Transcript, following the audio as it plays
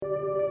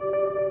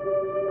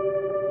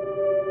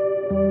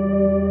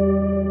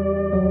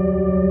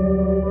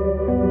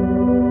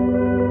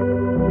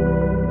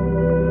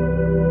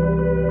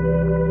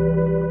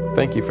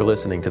Thank you for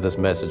listening to this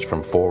message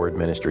from Forward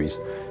Ministries.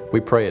 We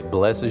pray it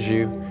blesses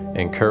you,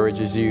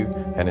 encourages you,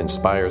 and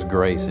inspires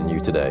grace in you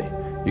today.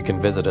 You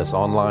can visit us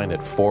online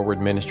at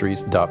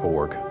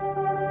forwardministries.org.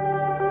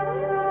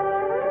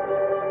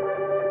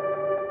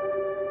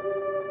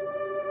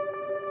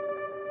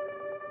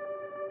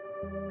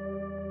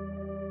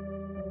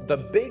 The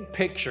big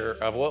picture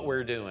of what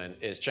we're doing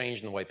is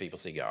changing the way people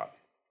see God.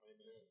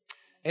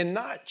 And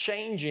not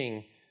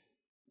changing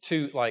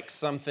to like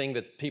something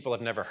that people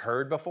have never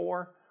heard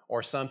before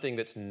or something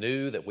that's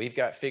new that we've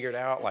got figured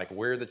out, like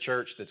we're the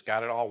church that's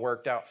got it all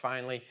worked out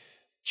finally.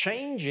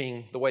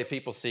 Changing the way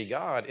people see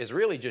God is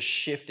really just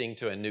shifting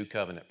to a new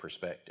covenant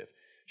perspective,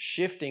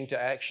 shifting to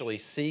actually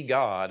see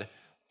God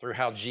through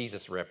how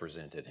Jesus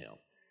represented him.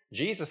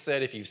 Jesus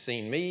said, if you've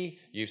seen me,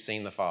 you've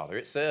seen the Father.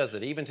 It says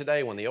that even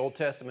today when the Old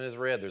Testament is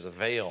read, there's a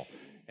veil,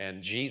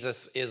 and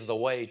Jesus is the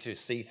way to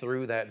see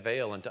through that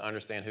veil and to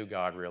understand who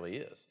God really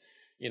is.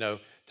 You know,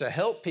 to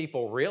help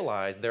people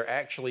realize there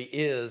actually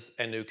is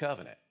a new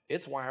covenant.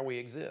 It's why we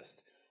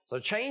exist. So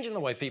changing the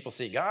way people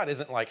see God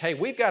isn't like, hey,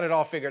 we've got it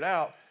all figured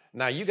out,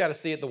 now you got to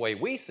see it the way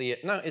we see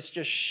it. No, it's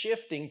just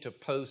shifting to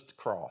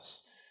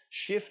post-cross.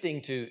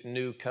 Shifting to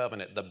new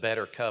covenant, the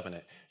better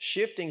covenant.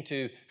 Shifting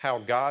to how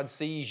God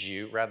sees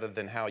you rather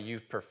than how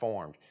you've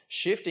performed.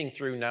 Shifting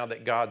through now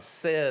that God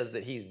says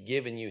that he's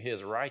given you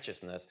his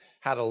righteousness,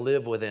 how to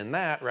live within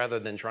that rather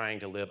than trying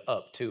to live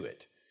up to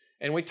it.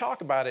 And we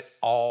talk about it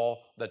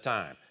all the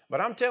time. But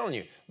I'm telling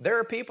you, there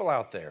are people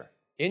out there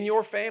in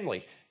your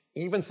family,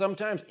 even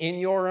sometimes in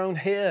your own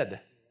head.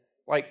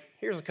 Like,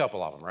 here's a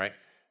couple of them, right?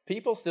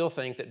 People still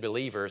think that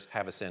believers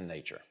have a sin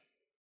nature.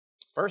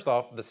 First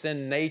off, the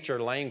sin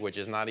nature language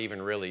is not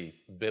even really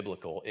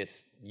biblical.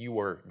 It's you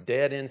were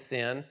dead in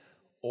sin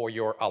or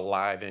you're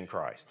alive in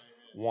Christ,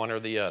 one or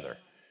the other.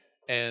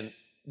 And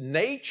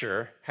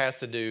nature has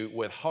to do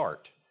with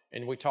heart.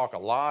 And we talk a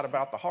lot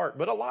about the heart,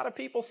 but a lot of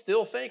people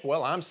still think,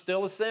 well, I'm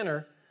still a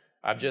sinner.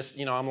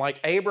 I'm like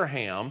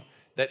Abraham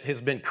that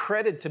has been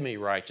credited to me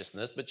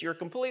righteousness, but you're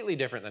completely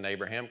different than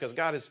Abraham because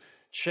God has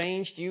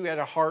changed you at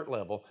a heart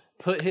level,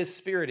 put his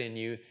spirit in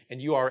you,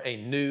 and you are a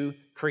new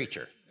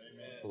creature.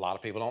 A lot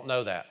of people don't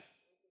know that.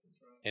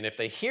 And if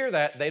they hear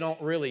that, they don't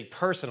really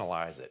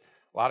personalize it.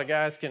 A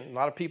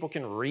lot of people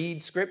can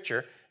read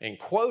scripture and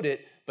quote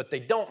it, but they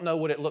don't know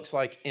what it looks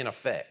like in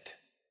effect.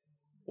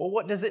 Well,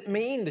 what does it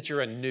mean that you're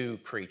a new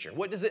creature?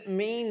 What does it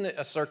mean that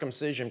a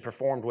circumcision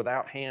performed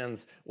without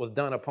hands was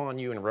done upon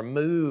you and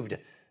removed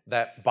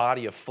that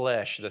body of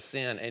flesh, the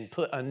sin, and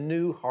put a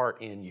new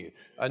heart in you,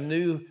 a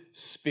new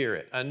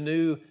spirit, a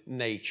new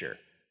nature?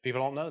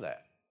 People don't know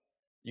that.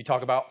 You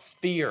talk about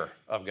fear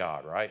of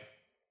God, right?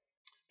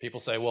 People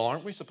say, well,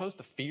 aren't we supposed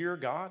to fear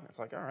God? It's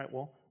like, all right,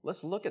 well,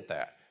 let's look at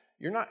that.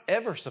 You're not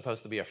ever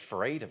supposed to be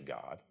afraid of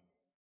God.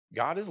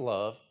 God is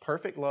love.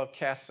 Perfect love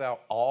casts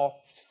out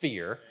all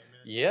fear. Amen.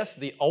 Yes,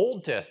 the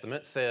Old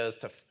Testament says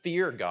to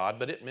fear God,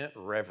 but it meant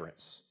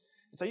reverence.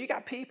 And so you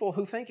got people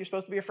who think you're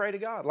supposed to be afraid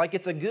of God. Like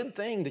it's a good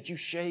thing that you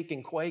shake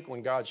and quake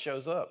when God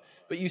shows up.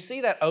 But you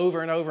see that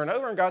over and over and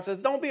over, and God says,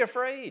 don't be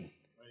afraid.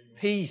 Amen.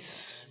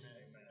 Peace.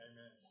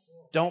 Amen.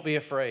 Don't be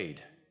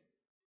afraid.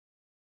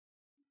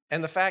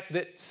 And the fact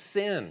that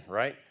sin,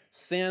 right?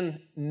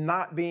 Sin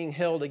not being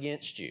held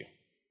against you.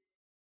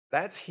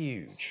 That's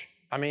huge.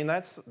 I mean,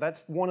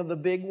 that's one of the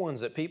big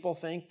ones that people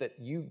think that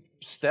you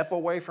step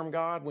away from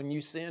God when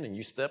you sin and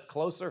you step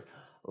closer.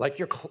 Like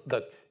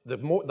the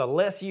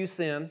less you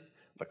sin,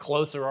 the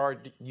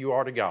closer you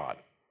are to God.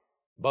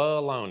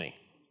 Baloney.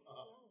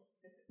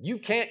 You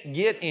can't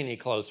get any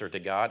closer to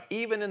God,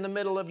 even in the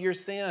middle of your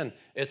sin,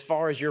 as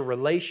far as your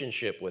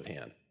relationship with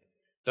him.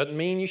 Doesn't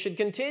mean you should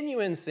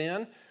continue in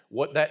sin.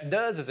 What that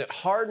does is it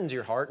hardens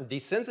your heart and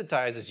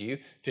desensitizes you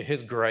to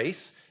his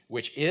grace,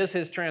 which is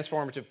his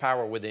transformative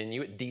power within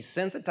you. It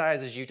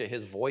desensitizes you to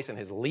his voice and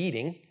his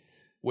leading,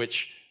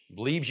 which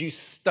leaves you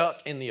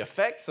stuck in the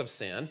effects of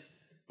sin.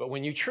 But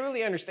when you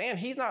truly understand,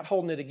 he's not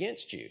holding it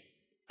against you.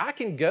 I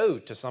can go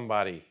to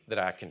somebody that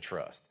I can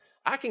trust.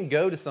 I can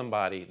go to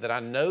somebody that I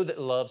know that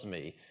loves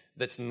me,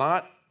 that's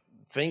not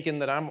thinking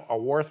that I'm a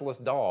worthless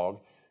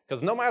dog,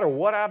 because no matter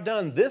what I've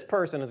done, this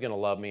person is going to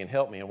love me and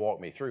help me and walk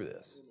me through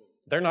this.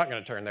 They're not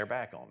going to turn their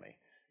back on me.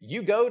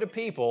 You go to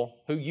people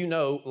who you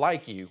know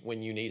like you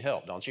when you need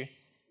help, don't you?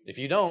 If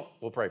you don't,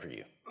 we'll pray for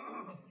you.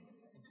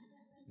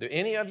 Do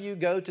any of you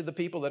go to the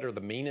people that are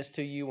the meanest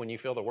to you when you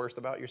feel the worst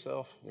about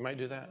yourself? You might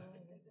do that.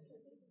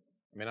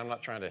 I mean, I'm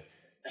not trying to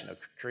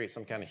create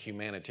some kind of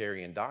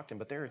humanitarian doctrine,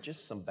 but there are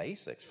just some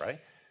basics, right?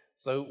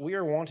 So we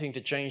are wanting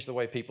to change the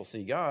way people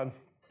see God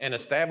and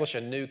establish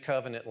a new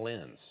covenant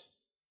lens.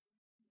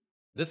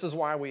 This is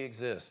why we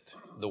exist.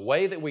 The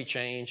way that we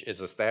change is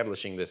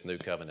establishing this new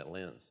covenant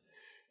lens.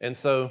 And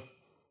so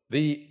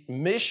the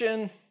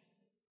mission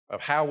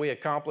of how we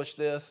accomplish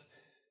this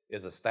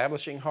is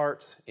establishing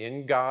hearts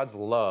in God's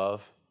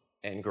love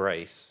and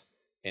grace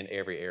in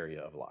every area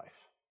of life.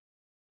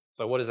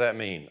 So what does that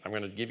mean? I'm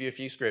going to give you a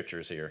few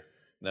scriptures here,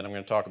 then I'm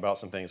going to talk about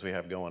some things we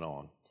have going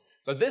on.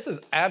 So this is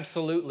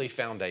absolutely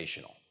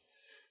foundational.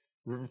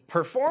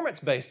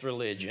 Performance-based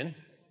religion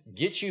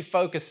gets you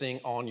focusing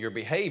on your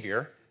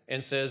behavior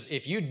and says,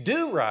 if you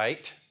do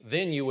right,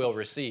 then you will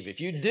receive.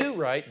 If you do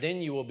right,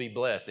 then you will be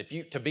blessed.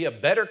 To be a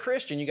better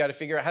Christian, you got to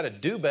figure out how to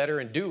do better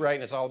and do right,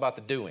 and it's all about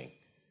the doing.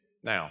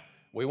 Now,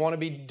 we want to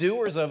be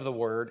doers of the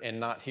word and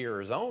not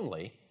hearers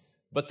only,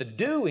 but the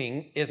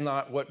doing is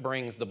not what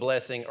brings the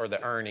blessing or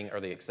the earning or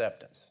the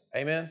acceptance.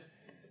 Amen?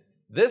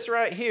 This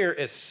right here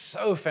is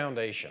so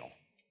foundational.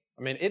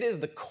 I mean, it is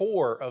the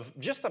core of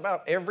just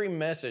about every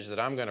message that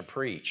I'm going to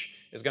preach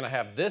is going to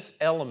have this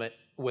element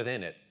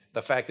within it,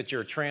 the fact that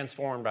you're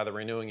transformed by the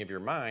renewing of your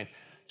mind,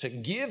 to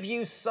give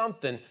you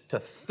something to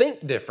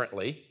think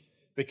differently,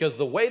 because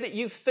the way that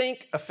you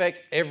think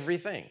affects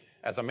everything.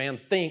 As a man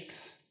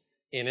thinks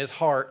in his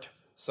heart,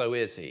 so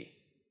is he.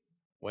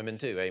 Women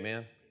too,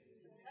 amen?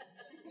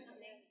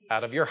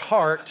 Out of your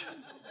heart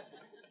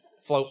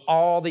flow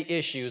all the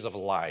issues of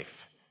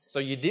life. So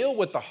you deal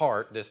with the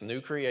heart, this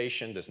new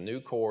creation, this new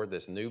core,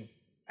 this new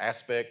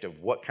aspect of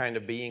what kind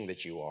of being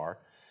that you are.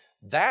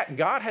 That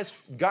God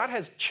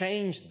has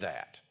changed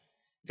that.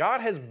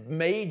 God has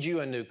made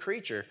you a new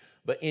creature,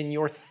 but in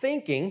your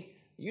thinking,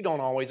 you don't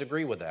always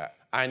agree with that.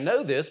 I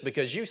know this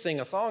because you sing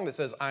a song that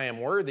says, I am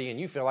worthy, and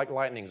you feel like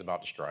lightning's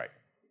about to strike.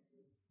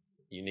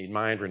 You need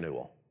mind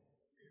renewal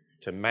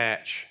to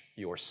match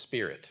your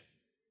spirit.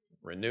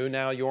 Renew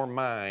now your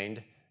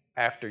mind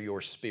after your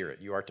spirit.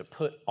 You are to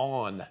put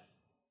on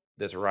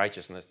this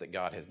righteousness that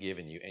God has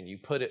given you, and you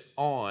put it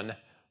on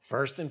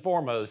first and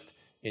foremost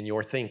in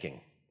your thinking.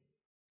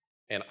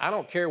 And I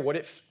don't care what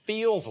it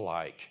feels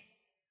like.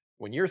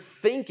 When your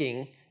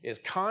thinking is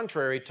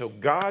contrary to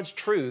God's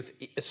truth,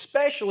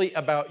 especially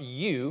about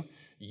you,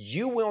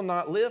 you will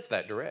not live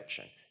that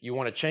direction. You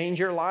want to change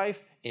your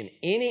life in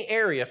any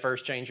area,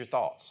 first change your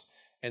thoughts.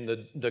 And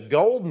the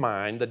gold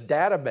mine, the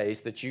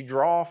database that you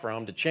draw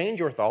from to change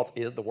your thoughts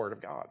is the Word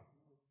of God.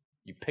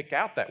 You pick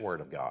out that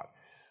Word of God.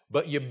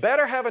 But you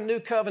better have a new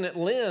covenant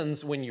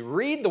lens when you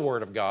read the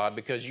Word of God,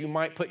 because you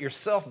might put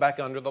yourself back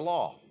under the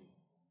law.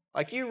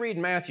 Like you read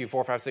Matthew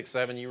 4, 5, 6,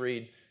 7, you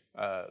read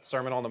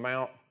Sermon on the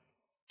Mount,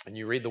 and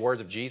you read the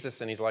words of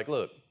Jesus, and he's like,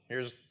 look,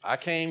 I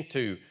came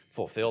to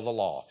fulfill the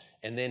law.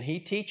 And then he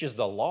teaches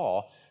the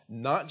law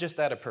not just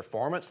at a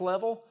performance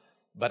level,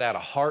 but at a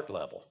heart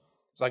level.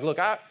 It's like, look,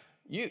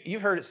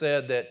 you've heard it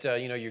said that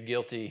you're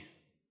guilty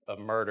of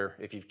murder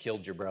if you've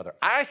killed your brother.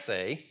 I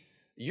say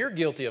you're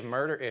guilty of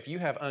murder if you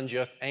have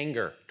unjust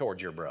anger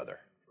towards your brother.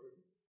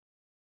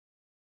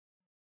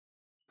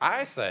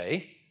 I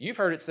say you've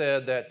heard it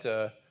said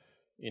that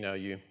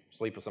you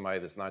sleep with somebody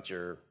that's not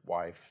your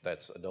wife,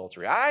 that's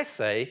adultery. I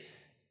say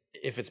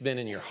if it's been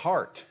in your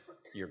heart,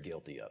 you're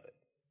guilty of it.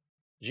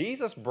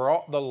 Jesus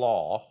brought the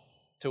law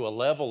to a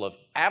level of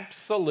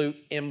absolute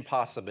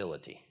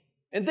impossibility.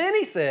 And then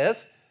he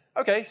says,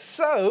 okay,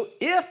 so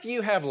if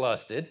you have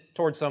lusted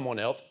towards someone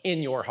else in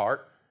your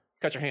heart,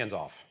 cut your hands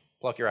off,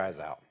 pluck your eyes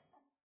out.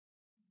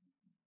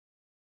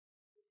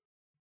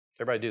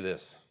 Everybody do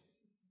this.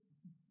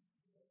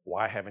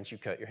 Why haven't you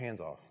cut your hands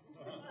off?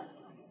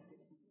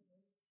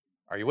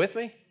 Are you with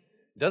me?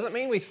 Doesn't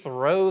mean we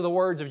throw the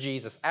words of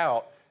Jesus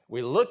out.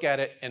 We look at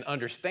it and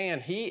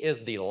understand he is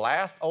the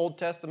last Old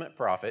Testament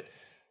prophet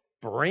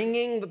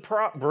bringing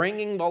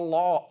the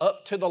law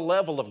up to the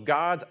level of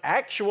God's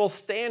actual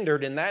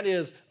standard, and that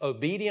is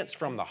obedience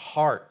from the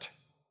heart.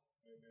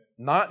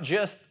 Not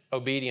just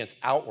obedience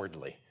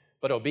outwardly,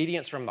 but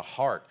obedience from the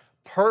heart.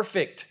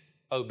 Perfect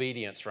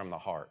obedience from the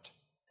heart,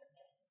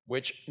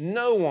 which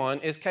no one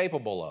is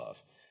capable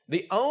of.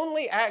 The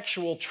only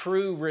actual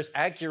true,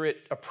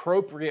 accurate,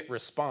 appropriate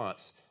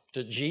response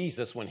to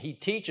Jesus when he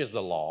teaches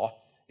the law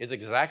is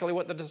exactly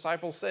what the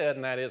disciples said,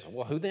 and that is,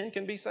 well, who then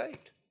can be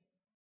saved?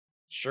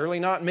 Surely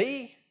not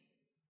me.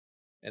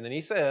 And then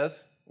he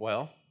says,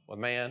 well, with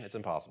man, it's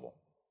impossible.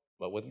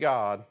 But with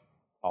God,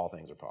 all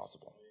things are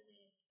possible.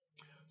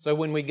 So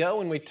when we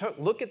go and we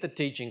look at the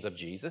teachings of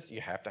Jesus, you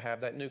have to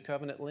have that new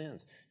covenant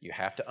lens. You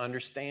have to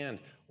understand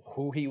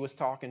who he was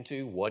talking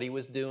to, what he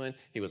was doing.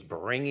 He was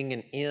bringing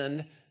an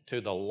end to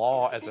the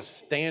law as a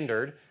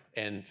standard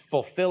and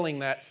fulfilling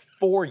that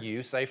for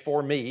you, say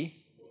for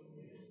me,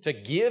 to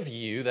give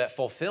you that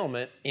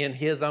fulfillment in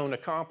his own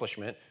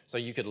accomplishment so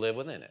you could live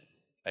within it.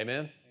 Amen?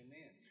 Amen.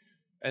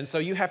 And so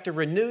you have to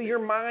renew your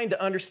mind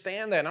to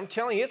understand that. And I'm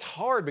telling you, it's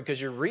hard because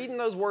you're reading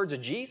those words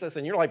of Jesus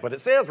and you're like, but it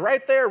says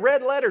right there,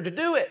 red letter, to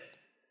do it.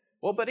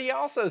 Well, but he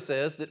also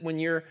says that when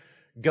you're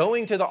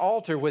going to the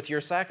altar with your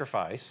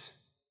sacrifice,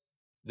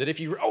 that if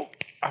you,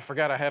 I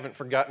forgot I haven't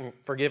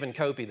forgiven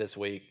Kopi this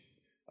week.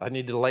 I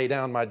need to lay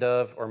down my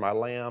dove or my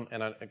lamb,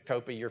 and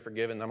Kopi, you're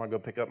forgiven. I'm going to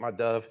go pick up my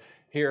dove.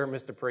 Here,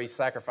 Mr. Priest,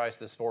 sacrifice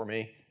this for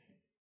me.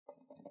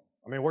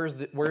 I mean, where's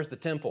the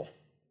temple?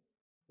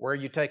 Where are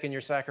you taking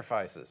your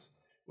sacrifices?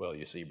 Well,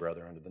 you see,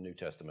 brother, under the New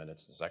Testament,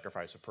 it's the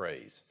sacrifice of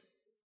praise.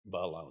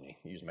 Baloney.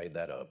 You just made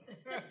that up.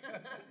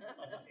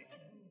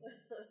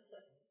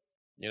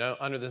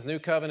 Under this new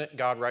covenant,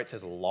 God writes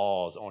his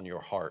laws on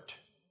your heart.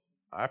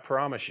 I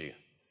promise you,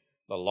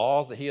 the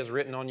laws that he has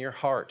written on your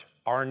heart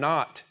are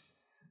not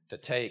to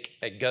take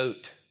a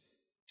goat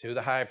to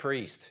the high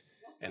priest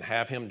and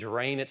have him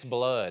drain its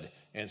blood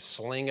and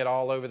sling it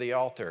all over the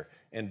altar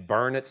and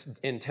burn its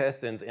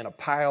intestines in a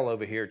pile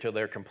over here till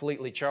they're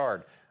completely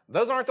charred.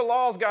 Those aren't the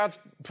laws God's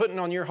putting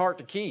on your heart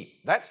to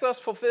keep. That stuff's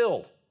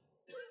fulfilled.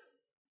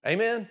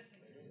 Amen?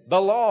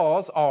 The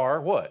laws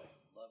are what?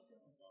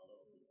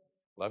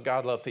 Love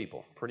God, love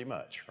people, pretty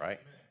much, right?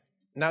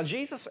 Now,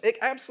 Jesus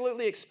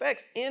absolutely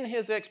expects in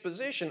his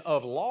exposition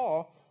of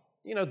law,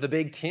 the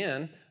big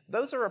 10,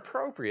 those are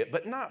appropriate,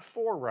 but not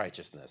for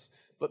righteousness.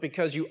 But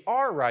because you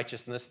are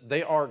righteousness,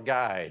 they are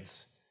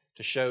guides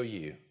to show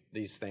you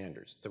these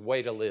standards, the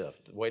way to live,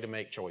 the way to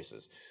make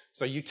choices.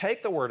 So you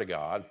take the Word of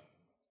God,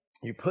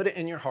 you put it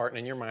in your heart and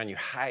in your mind, you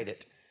hide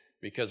it,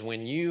 because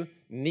when you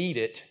need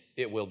it,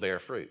 it will bear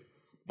fruit.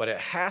 But it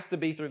has to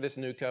be through this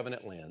new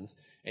covenant lens,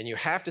 and you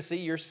have to see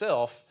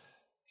yourself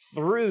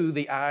through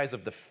the eyes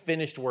of the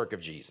finished work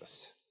of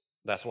Jesus.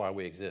 That's why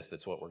we exist.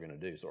 That's what we're going to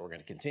do. So we're going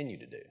to continue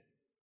to do.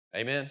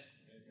 Amen?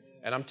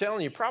 And I'm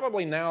telling you,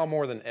 probably now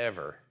more than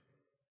ever,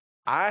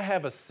 I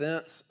have a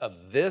sense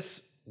of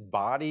this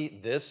body,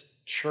 this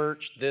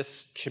church,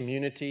 this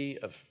community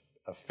of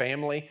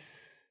family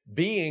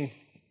being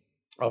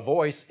a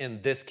voice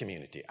in this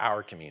community,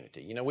 our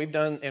community. We've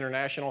done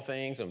international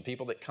things, and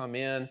people that come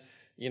in,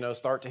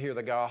 start to hear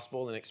the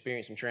gospel and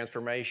experience some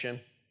transformation.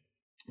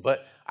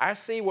 But I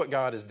see what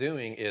God is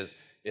doing is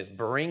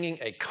bringing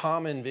a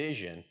common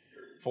vision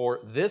for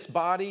this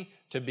body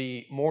to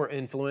be more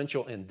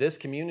influential in this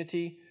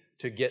community,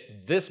 to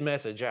get this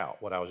message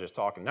out, what I was just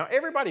talking. Now,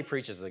 everybody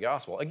preaches the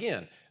gospel.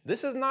 Again,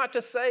 this is not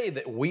to say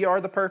that we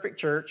are the perfect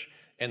church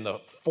and the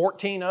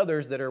 14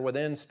 others that are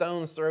within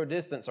stone's throw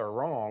distance are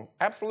wrong.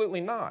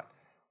 Absolutely not.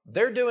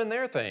 They're doing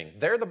their thing.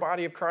 They're the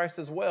body of Christ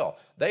as well.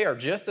 They are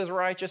just as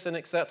righteous and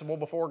acceptable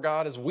before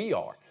God as we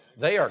are.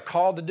 They are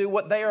called to do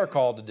what they are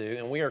called to do,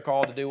 and we are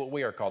called to do what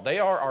we are called. They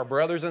are our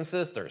brothers and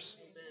sisters.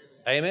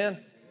 Amen?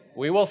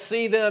 We will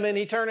see them in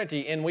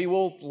eternity, and we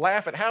will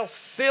laugh at how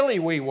silly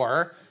we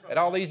were at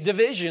all these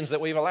divisions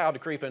that we've allowed to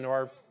creep into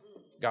our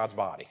God's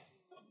body.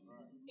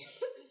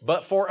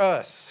 But for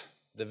us,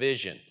 the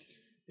vision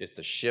is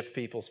to shift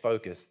people's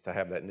focus to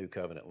have that new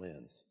covenant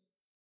lens,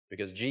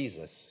 because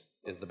Jesus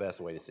is the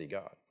best way to see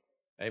God.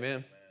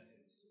 Amen?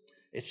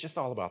 It's just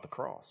all about the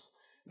cross.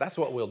 That's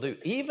what we'll do.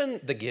 Even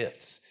the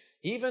gifts,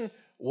 even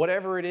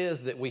whatever it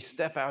is that we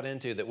step out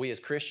into that we as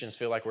Christians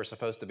feel like we're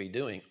supposed to be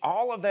doing,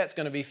 all of that's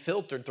going to be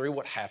filtered through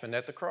what happened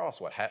at the cross,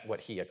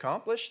 what he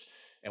accomplished,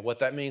 and what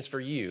that means for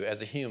you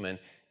as a human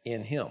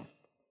in him.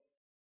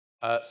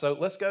 So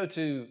let's go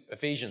to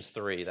Ephesians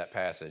 3, that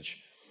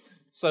passage.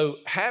 So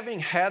having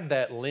had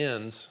that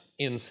lens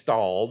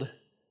installed,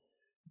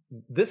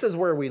 this is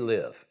where we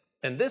live.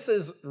 And this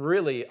is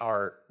really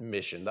our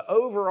mission. The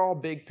overall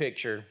big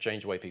picture,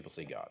 change the way people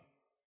see God.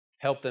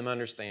 Help them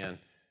understand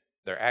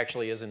there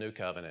actually is a new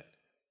covenant.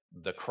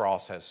 The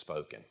cross has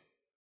spoken.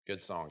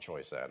 Good song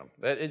choice, Adam.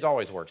 It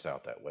always works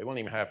out that way. We don't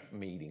even have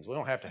meetings. We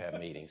don't have to have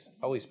meetings.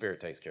 Holy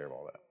Spirit takes care of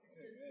all that.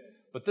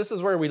 But this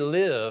is where we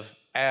live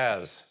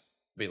as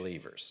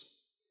believers.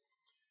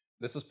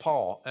 This is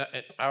Paul.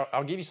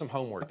 I'll give you some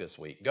homework this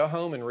week. Go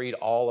home and read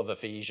all of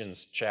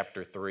Ephesians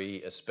chapter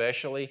 3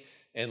 especially,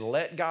 and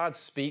let God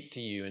speak to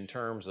you in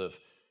terms of,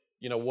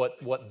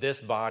 what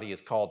this body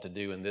is called to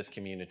do in this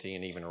community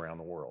and even around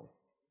the world.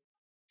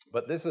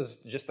 But this is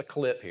just a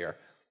clip here.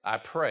 I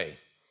pray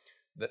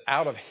that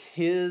out of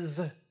here's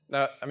a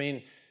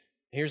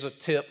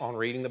tip on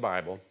reading the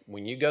Bible.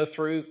 When you go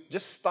through,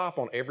 just stop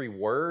on every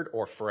word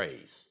or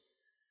phrase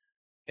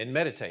and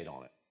meditate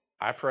on it.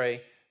 I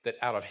pray that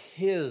out of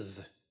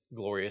his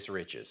glorious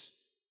riches,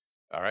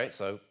 all right?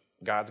 So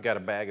God's got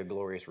a bag of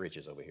glorious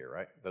riches over here,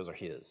 right? Those are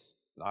his.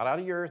 Not out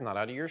of yours, not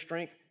out of your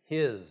strength,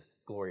 his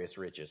glorious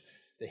riches,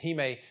 that he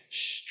may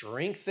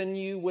strengthen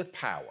you with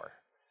power.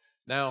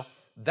 Now,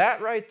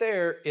 that right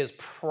there is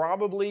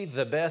probably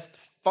the best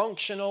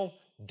functional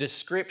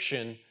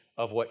description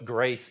of what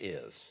grace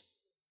is.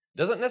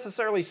 Doesn't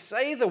necessarily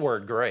say the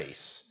word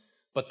grace,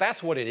 but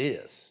that's what it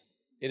is.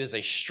 It is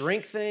a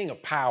strengthening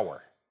of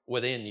power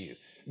within you.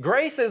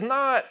 Grace is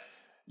not,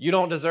 you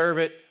don't deserve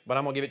it, but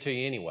I'm going to give it to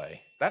you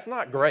anyway. That's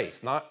not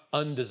grace, not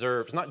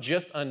undeserved. It's not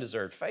just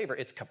undeserved favor,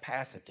 it's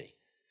capacity.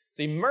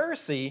 See,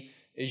 mercy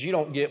is you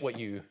don't get what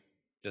you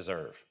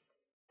deserve,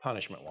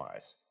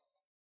 punishment-wise.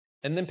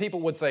 And then people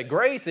would say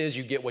grace is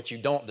you get what you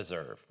don't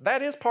deserve.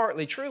 That is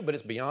partly true, but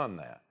it's beyond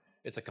that.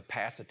 It's a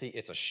capacity,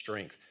 it's a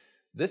strength.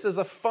 This is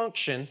a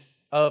function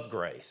of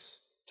grace,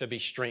 to be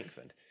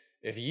strengthened.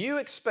 If you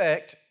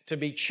expect to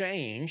be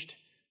changed,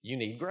 you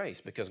need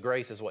grace, because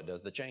grace is what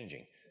does the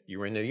changing. You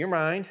renew your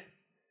mind,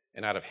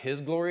 and out of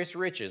his glorious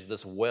riches,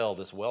 this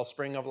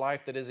wellspring of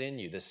life that is in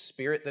you, this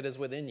spirit that is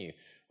within you,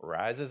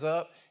 rises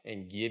up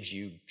and gives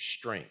you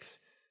strength.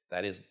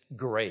 That is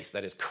grace,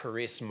 that is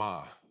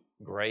charisma,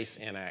 grace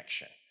in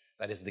action.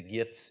 That is the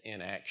gifts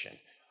in action.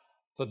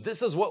 So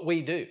this is what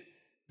we do.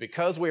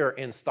 Because we are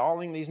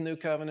installing these new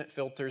covenant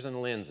filters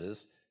and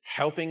lenses,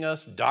 helping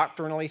us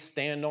doctrinally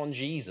stand on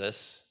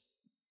Jesus,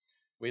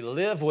 we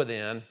live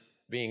within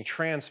being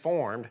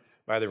transformed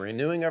by the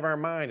renewing of our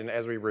mind. And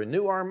as we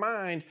renew our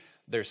mind,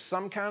 there's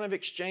some kind of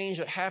exchange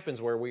that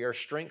happens where we are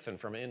strengthened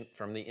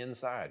from the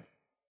inside.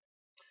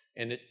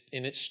 And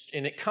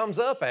it comes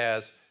up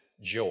as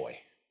joy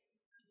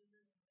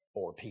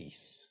or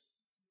peace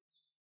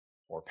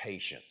or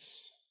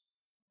patience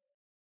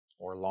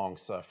or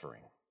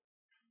long-suffering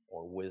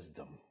or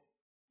wisdom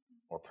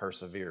or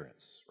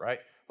perseverance, right?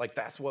 Like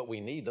that's what we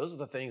need. Those are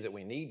the things that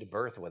we need to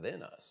birth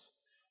within us.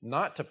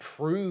 Not to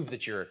prove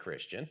that you're a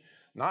Christian,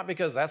 not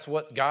because that's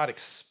what God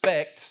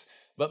expects,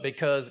 but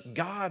because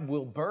God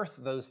will birth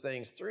those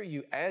things through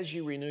you as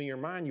you renew your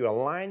mind. You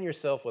align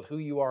yourself with who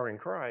you are in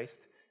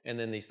Christ, and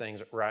then these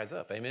things rise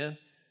up. Amen?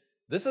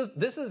 This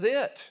is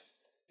it.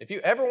 If you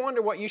ever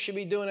wonder what you should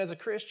be doing as a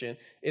Christian,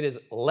 it is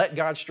let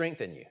God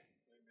strengthen you.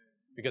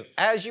 Because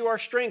as you are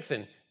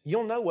strengthened,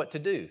 you'll know what to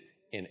do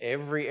in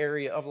every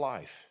area of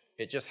life.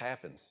 It just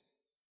happens.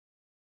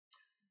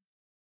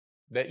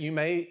 That He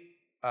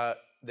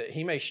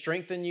may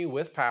strengthen you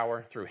with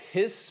power through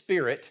His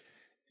Spirit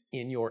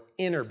in your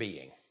inner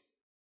being,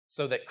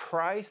 so that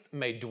Christ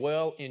may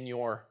dwell in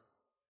your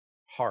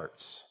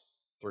hearts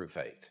through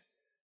faith.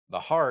 The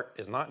heart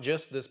is not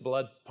just this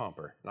blood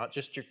pumper, not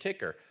just your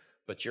ticker,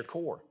 but your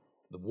core,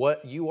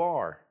 what you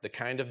are, the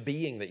kind of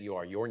being that you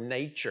are, your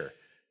nature.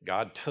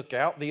 God took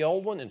out the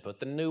old one and put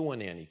the new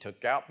one in. He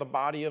took out the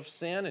body of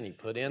sin and He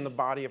put in the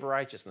body of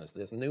righteousness,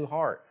 this new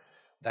heart.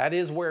 That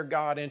is where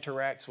God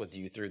interacts with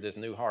you through this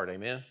new heart.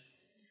 Amen?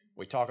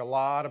 We talk a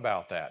lot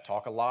about that.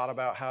 Talk a lot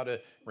about how to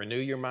renew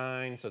your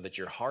mind so that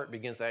your heart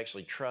begins to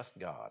actually trust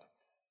God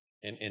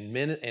and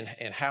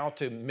how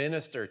to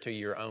minister to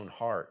your own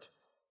heart.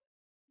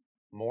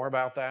 More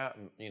about that,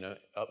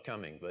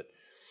 upcoming. But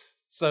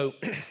so,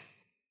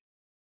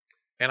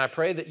 and I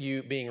pray that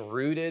you being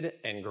rooted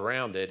and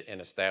grounded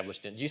and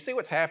established in. Do you see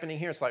what's happening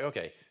here? It's like,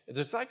 okay,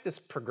 there's like this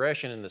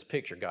progression in this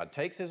picture. God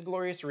takes His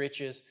glorious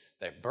riches,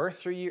 they birth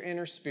through your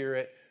inner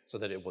spirit so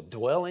that it will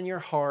dwell in your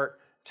heart,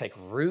 take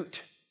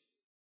root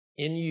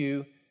in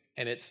you,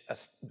 and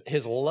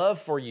His love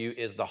for you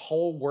is the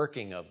whole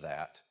working of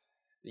that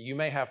you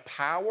may have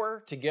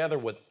power together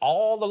with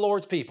all the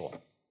Lord's people.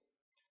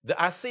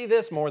 I see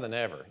this more than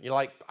ever.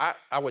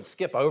 I would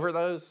skip over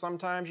those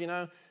sometimes,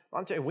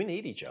 I'm telling you, we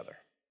need each other.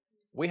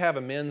 We have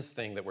a men's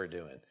thing that we're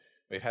doing.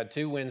 We've had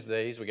 2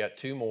 Wednesdays, we got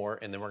 2 more,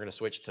 and then we're going to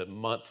switch to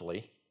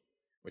monthly,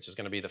 which is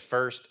going to be the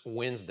first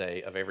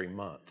Wednesday of every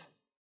month,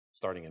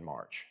 starting in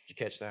March. Did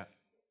you catch that?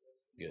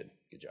 Good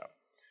job.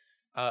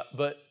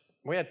 But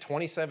we had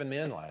 27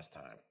 men last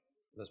time,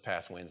 this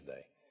past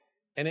Wednesday.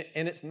 And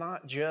it's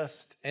not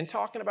just, and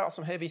talking about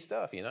some heavy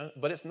stuff,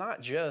 but it's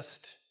not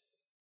just,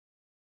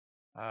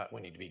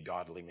 we need to be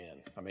godly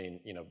men. I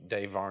mean,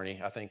 Dave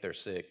Varney, I think they're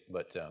sick,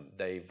 but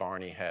Dave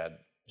Varney had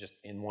just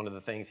in one of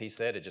the things he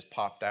said, it just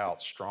popped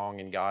out,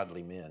 strong and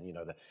godly men,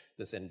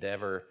 this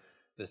endeavor,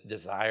 this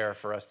desire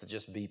for us to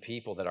just be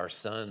people that our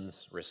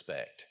sons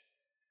respect,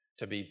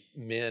 to be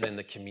men in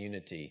the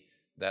community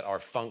that are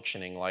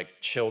functioning like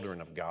children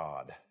of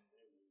God.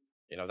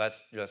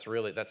 That's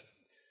really,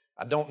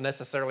 I don't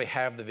necessarily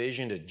have the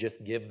vision to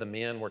just give the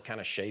men. We're kind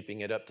of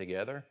shaping it up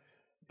together,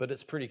 but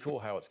it's pretty cool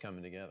how it's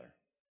coming together.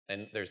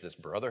 And there's this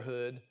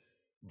brotherhood,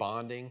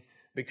 bonding,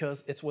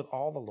 because it's with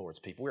all the Lord's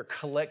people. We're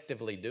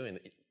collectively doing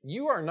it.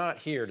 You are not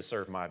here to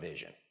serve my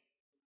vision.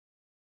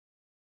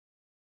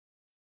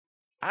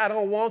 I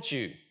don't want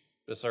you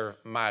to serve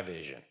my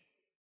vision.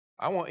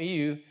 I want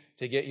you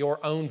to get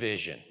your own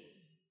vision,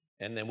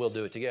 and then we'll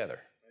do it together.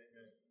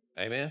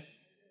 Amen?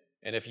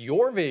 And if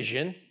your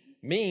vision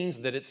means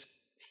that it's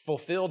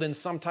fulfilled in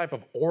some type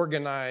of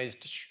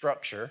organized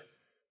structure,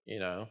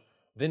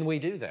 then we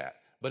do that.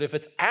 But if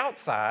it's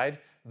outside,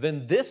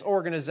 then this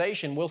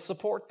organization will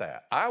support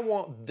that. I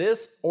want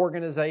this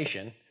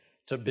organization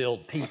to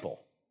build people.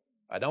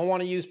 I don't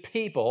want to use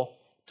people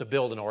to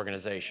build an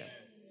organization.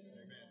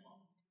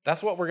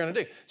 That's what we're going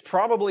to do. It's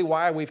probably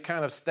why we've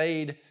kind of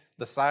stayed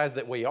the size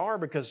that we are,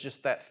 because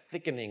just that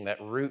thickening,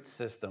 that root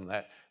system,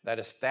 that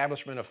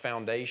establishment of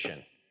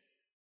foundation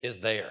is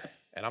there.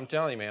 And I'm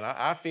telling you, man,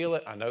 I feel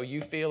it. I know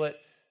you feel it.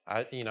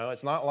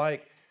 It's not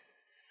like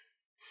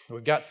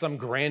we've got some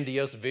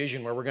grandiose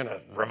vision where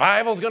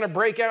revival's going to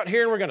break out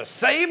here and we're going to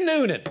save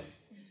Noonan.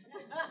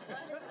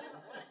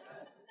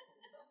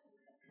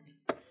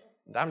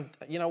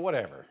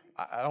 Whatever.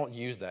 I don't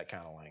use that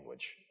kind of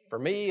language. For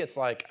me, it's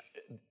like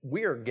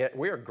we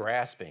are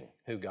grasping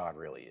who God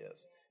really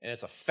is, and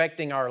it's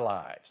affecting our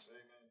lives.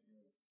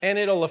 And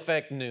it'll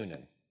affect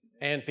Noonan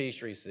and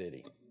Peachtree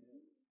City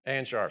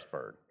and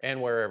Sharpsburg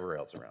and wherever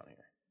else around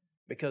here,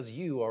 because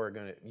you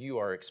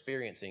are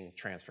experiencing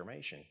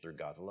transformation through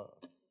God's love.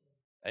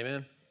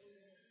 Amen.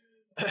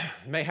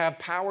 May have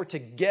power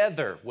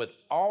together with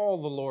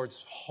all the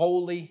Lord's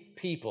holy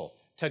people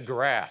to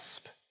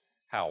grasp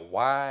how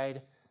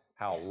wide,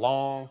 how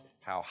long,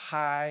 how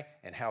high,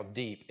 and how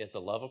deep is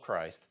the love of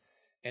Christ,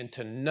 and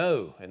to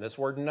know, and this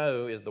word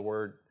know is the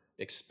word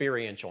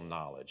experiential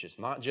knowledge. It's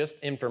not just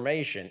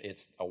information,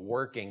 it's a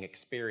working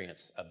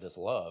experience of this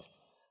love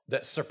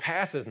that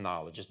surpasses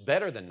knowledge, it's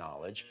better than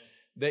knowledge,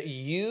 that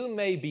you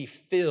may be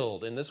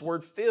filled. And this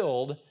word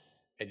filled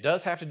It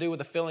does have to do with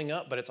the filling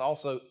up, but it's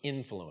also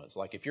influence.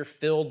 Like if you're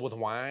filled with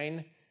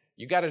wine,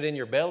 you got it in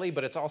your belly,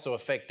 but it's also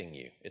affecting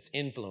you. It's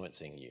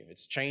influencing you.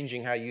 It's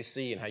changing how you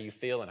see and how you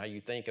feel and how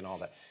you think and all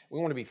that. We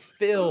want to be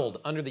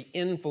filled under the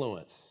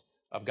influence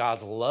of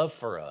God's love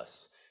for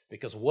us,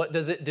 because what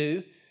does it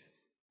do?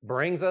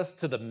 Brings us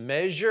to the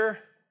measure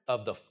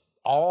of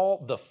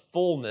all the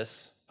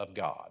fullness of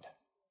God.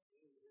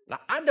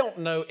 Now, I don't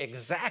know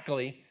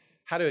exactly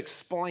how to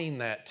explain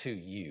that to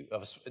you.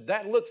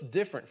 That looks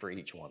different for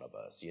each one of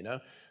us, you know.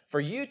 For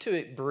you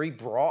to be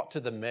brought to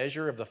the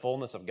measure of the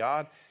fullness of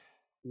God,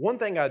 one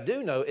thing I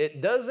do know,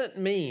 it doesn't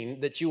mean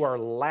that you are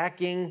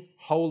lacking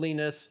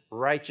holiness,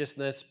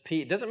 righteousness,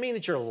 peace. It doesn't mean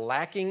that you're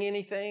lacking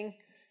anything,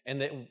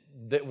 and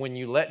that when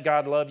you let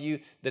God love you,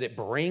 that it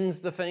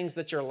brings the things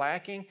that you're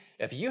lacking.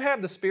 If you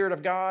have the Spirit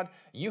of God,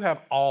 you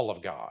have all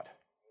of God.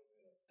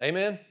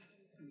 Amen?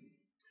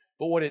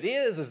 But what it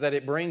is that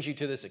it brings you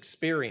to this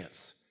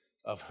experience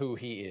of who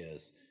He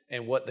is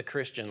and what the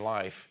Christian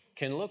life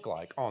can look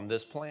like on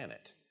this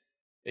planet.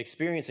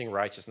 Experiencing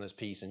righteousness,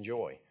 peace, and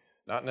joy.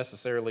 Not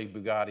necessarily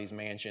Bugattis,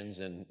 mansions,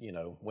 and, you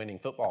know, winning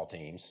football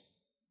teams.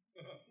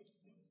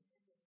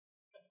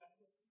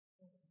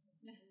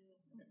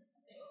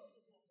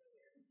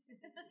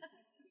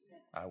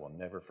 I will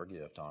never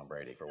forgive Tom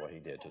Brady for what he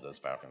did to those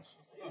Falcons.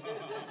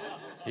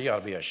 He ought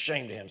to be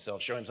ashamed of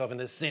himself, show himself in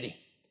this city.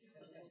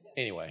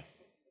 Anyway.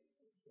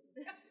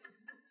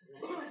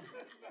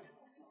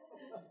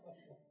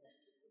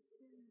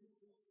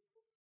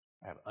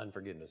 I have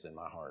unforgiveness in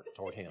my heart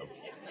toward him.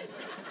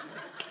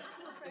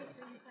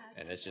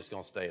 And it's just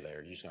going to stay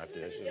there. You're just going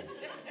to have to.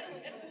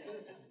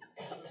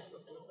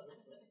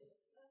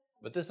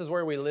 But this is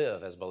where we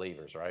live as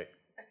believers, right?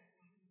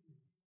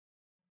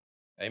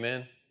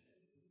 Amen?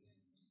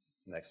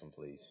 Next one,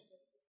 please.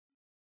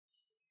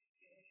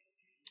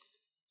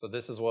 So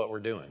this is what we're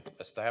doing.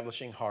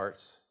 Establishing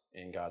hearts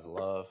in God's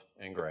love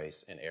and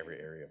grace in every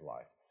area of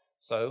life.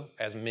 So,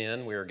 as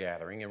men, we are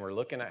gathering, and we're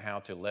looking at how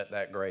to let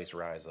that grace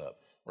rise up.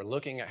 We're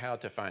looking at how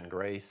to find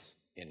grace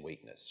in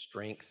weakness,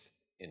 strength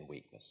in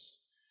weakness.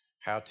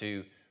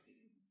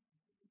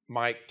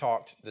 Mike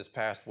talked this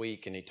past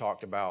week, and he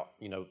talked about,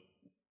 you know,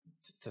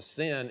 to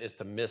sin is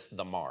to miss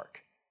the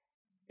mark.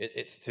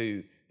 It's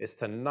to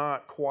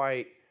not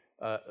quite,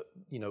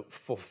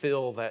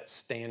 fulfill that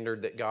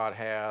standard that God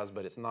has,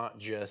 but it's not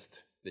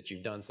just that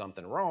you've done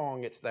something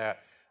wrong. It's that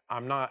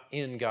I'm not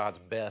in God's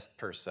best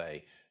per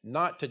se.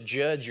 Not to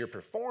judge your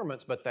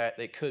performance, but that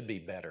it could be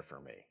better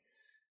for me.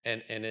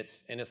 And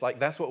it's like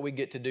that's what we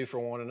get to do for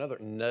one another,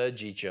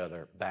 nudge each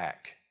other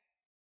back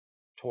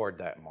toward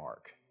that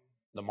mark.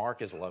 The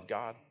mark is love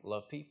God,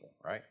 love people,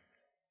 right?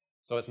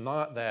 So it's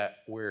not that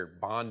we're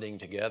bonding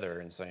together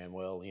and saying,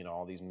 well, you know,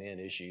 all these men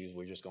issues,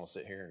 we're just going to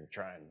sit here and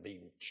try and be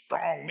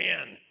strong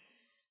men.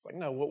 It's like,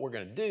 no, what we're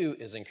going to do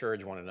is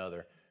encourage one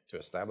another to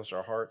establish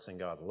our hearts in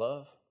God's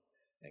love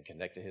and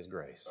connect to His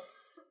grace.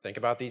 Think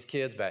about these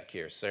kids back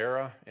here.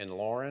 Sarah and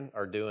Lauren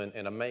are doing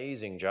an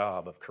amazing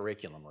job of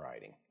curriculum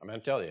writing. I'm going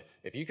to tell you,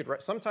 if you could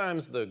write,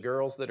 sometimes the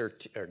girls that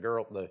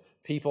the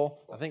people,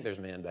 I think there's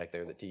men back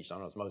there that teach. I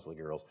don't know, it's mostly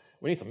girls.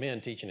 We need some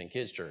men teaching in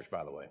kids' church,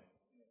 by the way.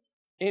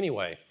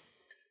 Anyway,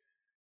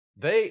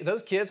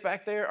 those kids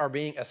back there are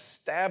being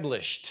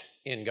established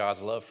in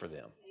God's love for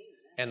them.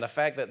 And the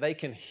fact that they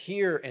can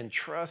hear and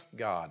trust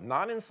God,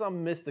 not in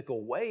some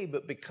mystical way,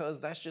 but because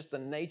that's just the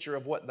nature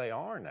of what they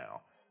are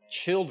now.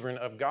 Children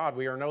of God.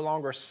 We are no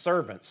longer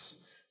servants,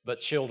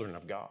 but children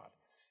of God.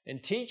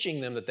 And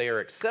teaching them that they are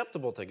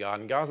acceptable to God.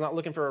 And God's not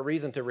looking for a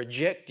reason to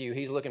reject you.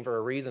 He's looking for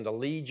a reason to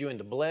lead you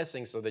into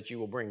blessing so that you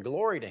will bring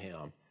glory to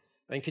Him.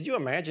 I mean, could you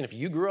imagine if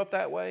you grew up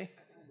that way?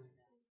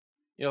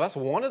 You know, that's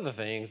one of the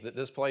things that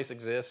this place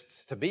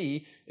exists to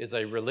be, is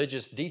a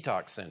religious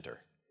detox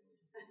center.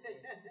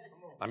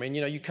 I mean,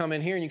 you know, you come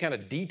in here and you kind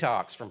of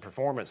detox from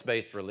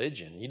performance-based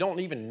religion. You don't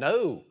even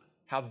know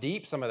how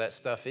deep some of that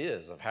stuff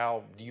is, of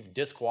how you've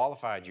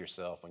disqualified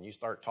yourself when you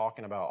start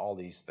talking about all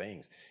these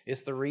things.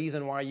 It's the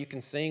reason why you can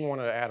sing one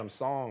of Adam's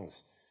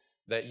songs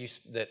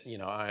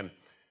I'm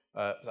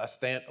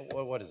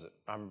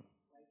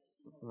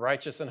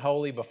righteous and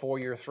holy before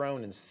your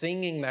throne, and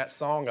singing that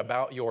song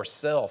about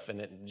yourself,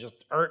 and it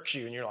just irks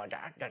you, and you're like,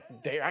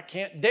 I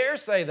can't dare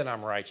say that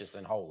I'm righteous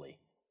and holy.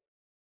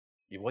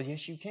 Well,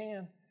 yes, you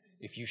can,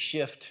 if you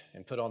shift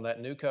and put on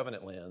that new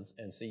covenant lens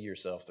and see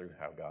yourself through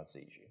how God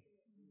sees you.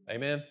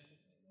 Amen?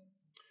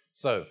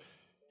 So,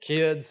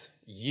 kids,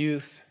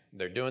 youth,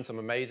 they're doing some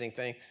amazing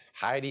things.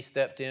 Heidi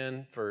stepped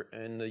in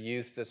the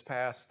youth this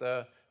past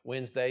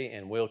Wednesday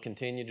and will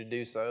continue to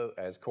do so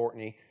as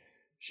Courtney.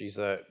 She's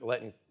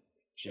letting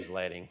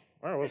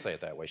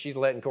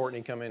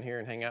Courtney come in here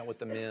and hang out with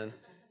the men,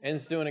 and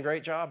is doing a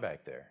great job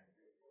back there.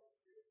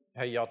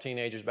 Hey, y'all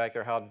teenagers back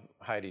there, how'd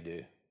Heidi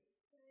do?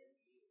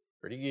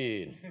 Pretty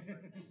good.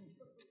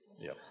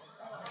 Yep.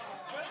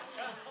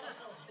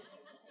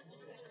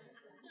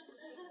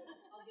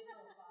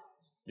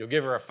 You'll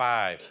give her a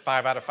 5.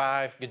 5 out of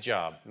 5? Good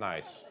job.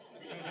 Nice.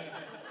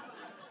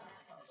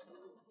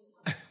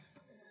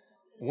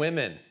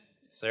 Women,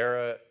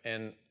 Sarah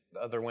and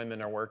other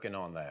women are working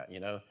on that, you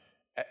know.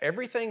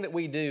 Everything that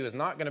we do is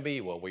not going to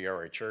be, well, we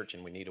are a church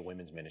and we need a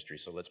women's ministry,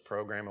 so let's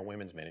program a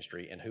women's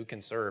ministry and who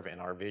can serve in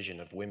our vision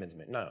of women's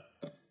ministry. No,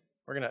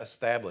 we're going to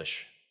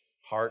establish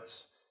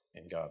hearts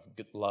in God's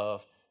good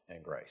love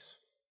and grace.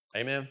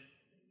 Amen?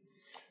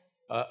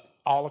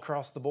 All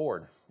across the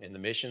board, in the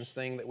missions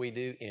thing that we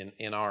do,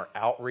 in our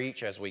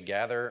outreach as we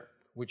gather,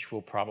 which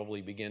we'll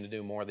probably begin to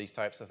do more of these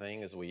types of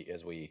things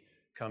as we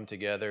come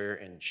together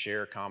and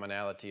share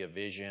commonality of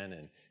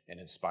vision and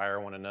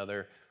inspire one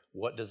another.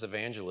 What does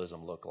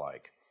evangelism look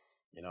like?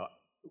 You know,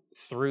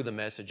 through the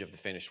message of the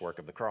finished work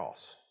of the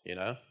cross, you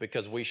know,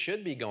 because we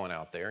should be going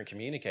out there and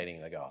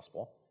communicating the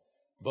gospel.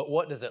 But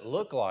what does it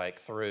look like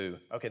through,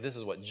 okay, this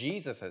is what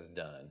Jesus has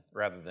done,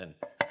 rather than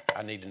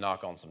I need to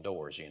knock on some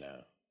doors, you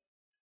know.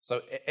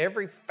 So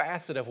every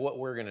facet of what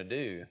we're going to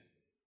do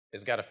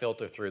has got to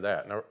filter through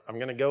that. Now, I'm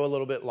going to go a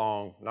little bit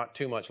long, not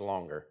too much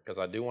longer, because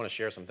I do want to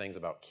share some things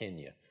about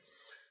Kenya.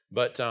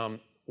 But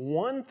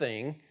one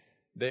thing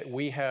that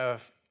we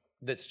have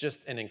that's just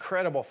an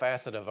incredible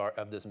facet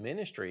of this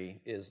ministry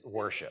is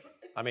worship.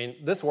 I mean,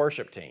 this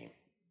worship team.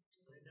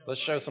 Let's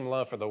show some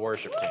love for the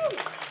worship team.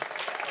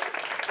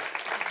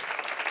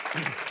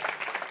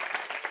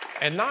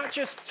 And not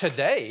just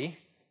today,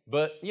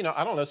 but, you know,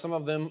 I don't know, some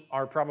of them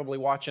are probably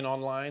watching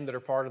online that are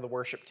part of the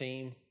worship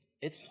team.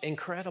 It's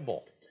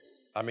incredible.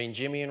 I mean,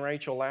 Jimmy and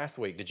Rachel last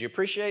week. Did you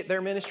appreciate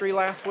their ministry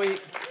last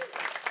week?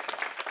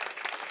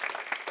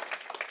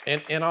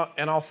 And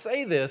I'll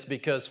say this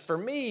because for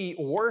me,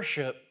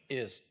 worship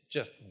is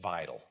just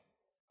vital.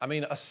 I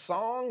mean, a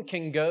song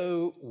can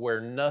go where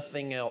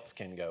nothing else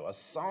can go. A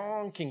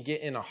song can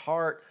get in a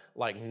heart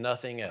like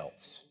nothing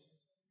else.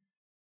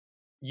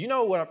 You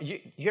know what?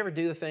 You ever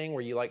do the thing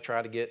where you like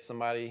try to get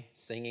somebody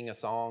singing a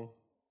song?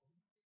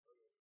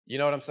 You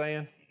know what I'm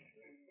saying?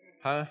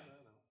 Huh?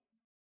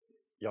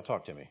 Y'all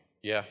talk to me.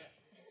 Yeah?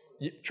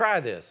 Try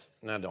this.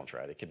 No, don't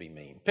try it. It could be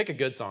mean. Pick a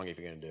good song if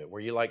you're going to do it,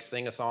 where you like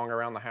sing a song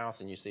around the house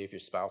and you see if your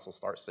spouse will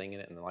start singing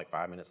it, and then like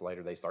 5 minutes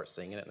later they start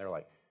singing it and they're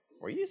like,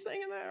 were you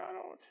singing that? I don't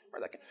know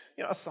where that.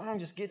 You know, a song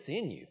just gets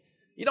in you.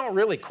 You don't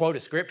really quote a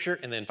scripture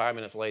and then 5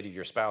 minutes later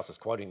your spouse is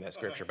quoting that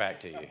scripture back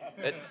to you.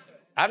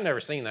 I've never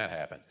seen that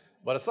happen,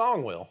 but a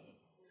song will.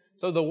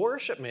 So the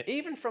worship, man,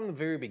 even from the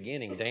very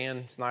beginning,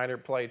 Dan Snyder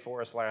played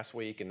for us last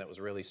week and that was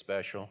really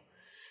special.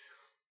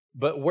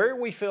 But where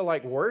we feel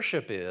like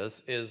worship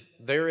is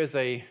there is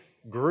a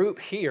group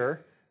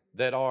here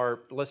that are,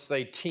 let's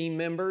say, team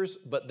members,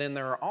 but then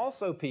there are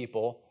also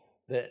people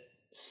that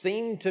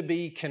seem to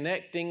be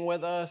connecting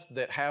with us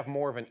that have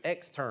more of an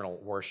external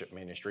worship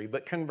ministry,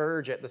 but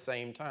converge at the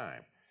same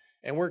time.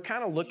 And we're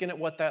kind of looking at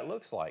what that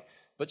looks like.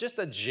 But just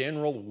a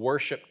general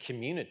worship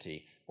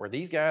community where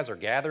these guys are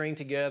gathering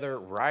together,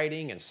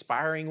 writing,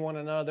 inspiring one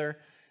another.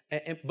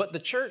 But the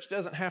church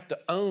doesn't have to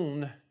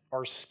own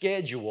or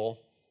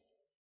schedule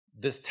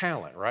this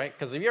talent, right?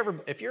 Because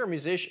if you're a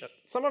musician,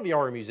 some of you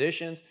are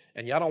musicians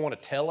and y'all don't want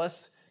to tell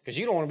us because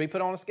you don't want to be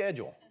put on a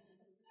schedule.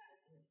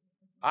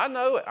 I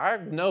know it. I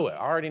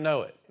already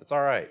know it. It's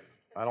all right.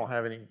 I don't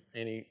have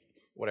any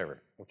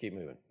whatever. We'll keep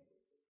moving.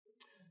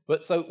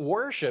 But so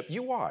worship,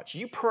 you watch,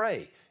 you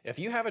pray. If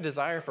you have a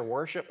desire for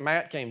worship,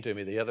 Matt came to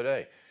me the other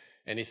day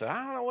and he said,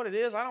 I don't know what it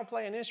is. I don't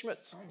play an instrument.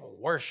 So I'm going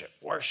to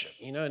worship,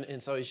 you know.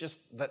 And so it's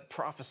just that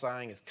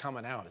prophesying is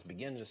coming out. It's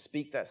beginning to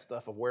speak that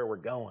stuff of where we're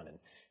going,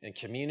 and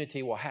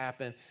community will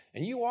happen.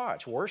 And you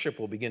watch, worship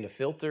will begin to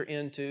filter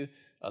into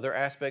other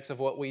aspects of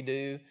what we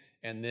do.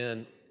 And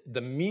then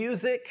the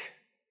music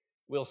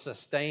will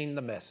sustain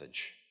the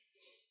message.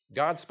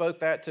 God spoke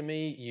that to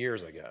me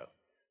years ago.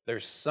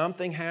 There's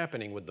something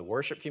happening with the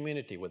worship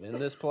community within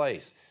this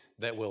place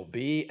that will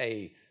be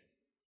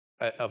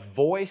a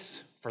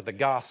voice for the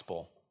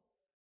gospel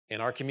in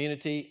our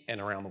community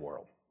and around the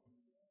world.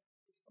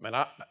 I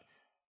mean,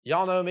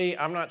 y'all know me.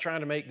 I'm not trying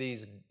to make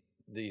these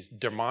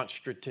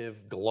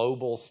demonstrative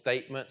global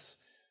statements,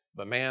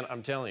 but man,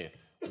 I'm telling you,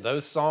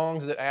 those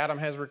songs that Adam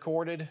has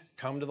recorded,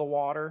 Come to the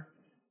Water,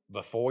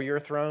 Before Your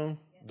Throne,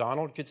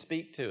 Donald could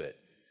speak to it.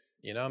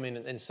 You know, I mean,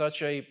 in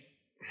such a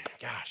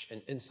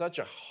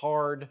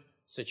hard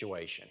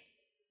situation,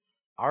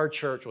 our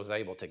church was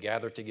able to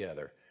gather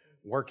together,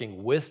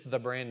 working with the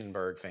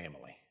Brandenburg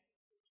family,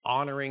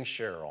 honoring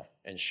Cheryl,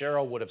 and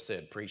Cheryl would have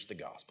said, preach the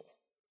gospel.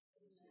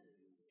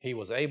 He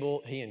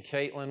and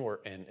Caitlin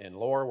and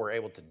Laura were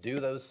able to do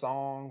those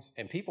songs,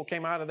 and people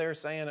came out of there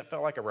saying it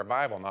felt like a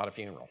revival, not a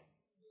funeral.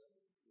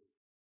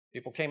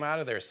 People came out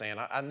of there saying,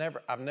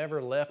 I've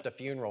never left a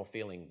funeral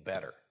feeling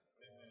better.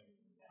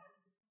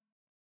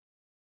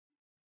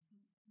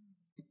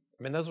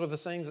 I mean, those were the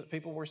things that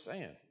people were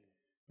saying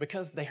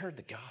because they heard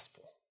the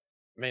gospel.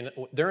 I mean,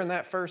 during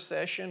that first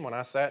session, when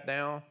I sat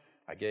down,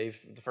 I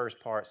gave the first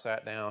part,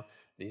 sat down,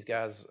 these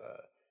guys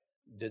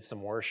did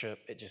some worship.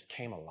 It just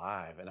came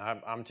alive. And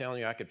I'm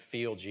telling you, I could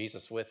feel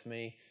Jesus with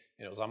me.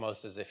 And it was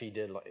almost as if he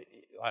did,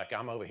 like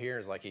I'm over here,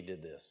 it's like he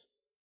did this,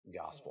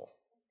 gospel.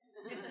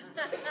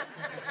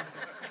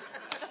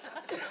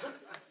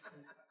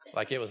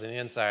 Like it was an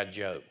inside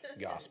joke,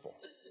 gospel.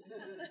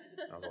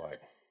 I was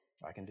like,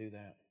 I can do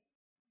that.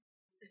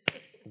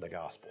 The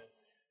gospel.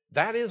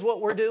 That is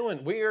what we're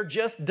doing. We are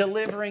just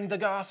delivering the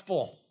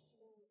gospel.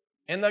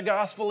 And the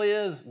gospel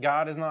is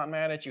God is not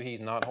mad at you. He's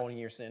not holding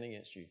your sin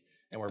against you.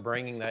 And we're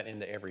bringing that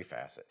into every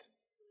facet.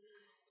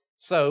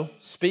 So,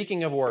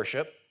 speaking of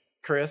worship,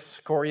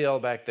 Chris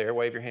Coriel back there,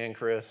 wave your hand,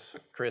 Chris.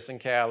 Chris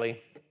and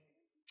Callie.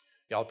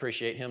 Y'all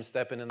appreciate him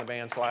stepping in the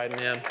band, sliding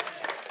in.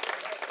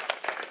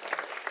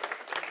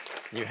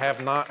 You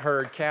have not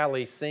heard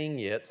Callie sing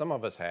yet. Some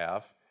of us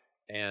have.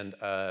 And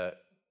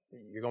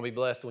you're going to be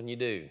blessed when you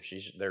do.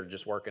 They're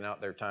just working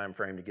out their time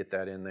frame to get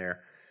that in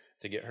there,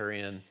 to get her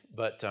in.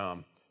 But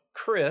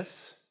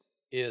Chris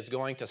is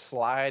going to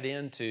slide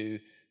into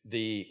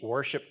the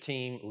worship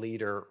team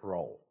leader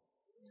role.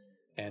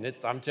 And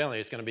I'm telling you,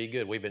 it's going to be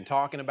good. We've been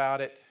talking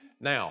about it.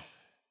 Now,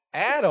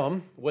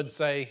 Adam would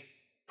say,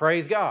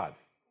 praise God.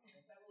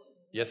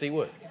 Yes, he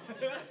would.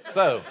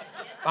 So,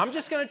 I'm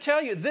just going to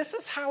tell you, this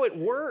is how it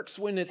works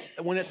when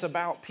it's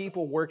about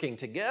people working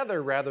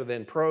together rather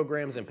than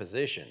programs and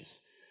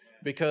positions.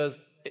 Because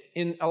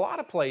in a lot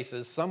of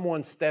places,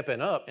 someone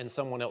stepping up and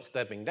someone else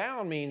stepping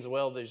down means,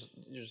 well, there's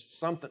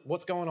something.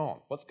 What's going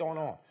on? What's going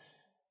on?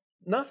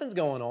 Nothing's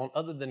going on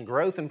other than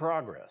growth and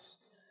progress.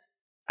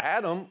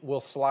 Adam will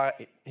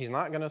slide. He's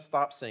not going to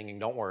stop singing.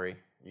 Don't worry.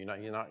 He's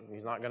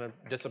not going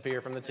to disappear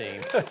from the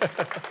team.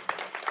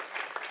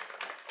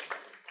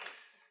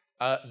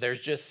 There's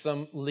just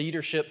some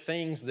leadership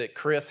things that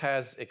Chris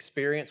has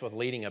experience with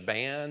leading a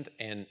band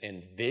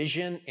and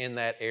vision in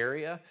that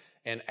area.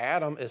 And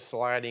Adam is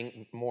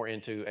sliding more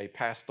into a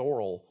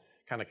pastoral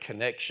kind of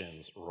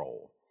connections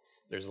role.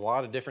 There's a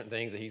lot of different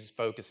things that he's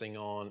focusing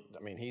on.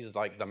 I mean, he's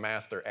like the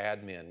master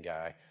admin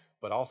guy,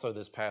 but also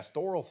this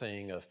pastoral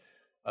thing of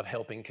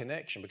helping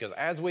connection. Because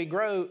as we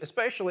grow,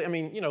 especially, I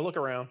mean, look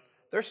around.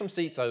 There's some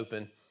seats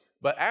open.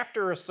 But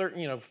after a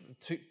certain,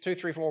 two,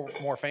 three, four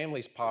more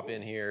families pop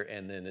in here,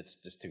 and then it's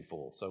just too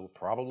full. So we're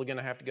probably going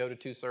to have to go to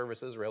 2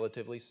 services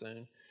relatively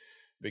soon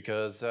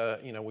because,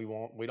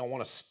 we don't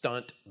want to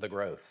stunt the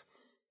growth.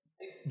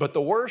 But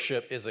the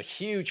worship is a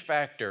huge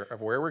factor of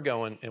where we're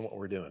going and what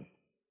we're doing.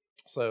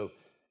 So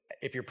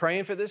if you're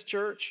praying for this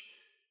church,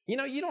 you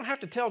don't have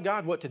to tell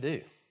God what to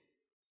do.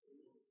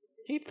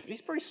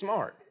 He's pretty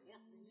smart.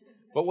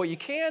 But what you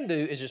can do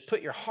is just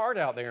put your heart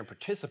out there and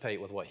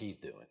participate with what he's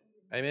doing.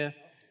 Amen?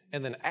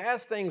 And then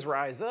as things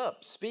rise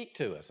up, speak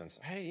to us and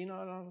say, hey,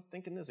 I was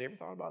thinking this. You ever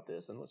thought about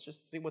this? And let's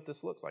just see what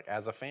this looks like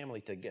as a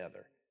family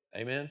together.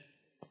 Amen?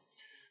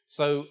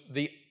 So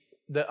the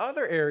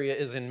other area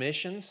is in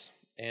missions.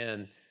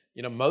 And,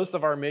 most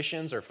of our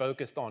missions are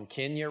focused on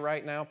Kenya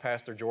right now,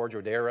 Pastor George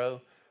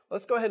Odero.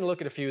 Let's go ahead and look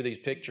at a few of these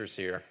pictures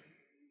here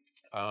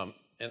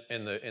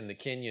in the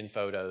Kenyan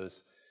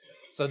photos.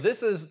 So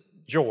this is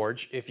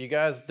George. If you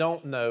guys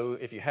don't know,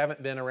 if you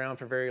haven't been around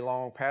for very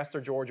long, Pastor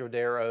George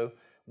Odero,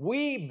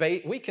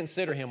 we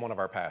consider him one of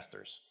our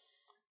pastors.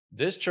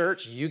 This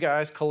church, you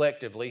guys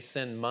collectively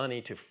send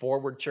money to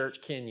Forward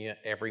Church Kenya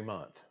every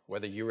month,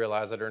 whether you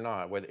realize it or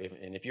not.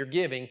 And if you're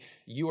giving,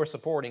 you are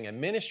supporting a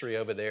ministry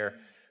over there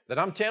that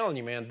I'm telling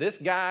you, man, this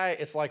guy,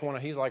 he's like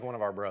one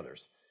of our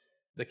brothers.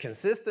 The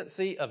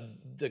consistency of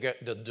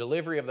the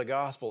delivery of the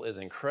gospel is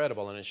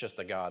incredible, and it's just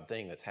a God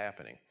thing that's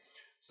happening.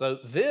 So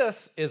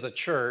this is a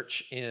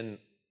church in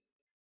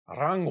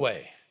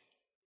Rangwe.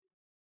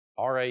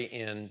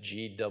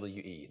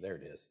 R-A-N-G-W-E. There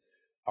it is.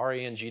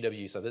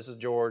 R-A-N-G-W-E. So this is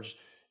George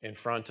in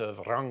front of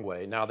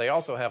Rangwe. Now, they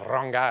also have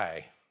Rongai.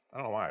 I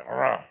don't know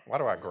why. Why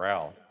do I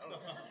growl?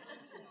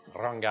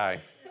 Rongai.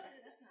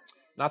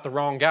 Not the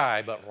wrong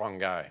guy, but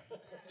Rongai.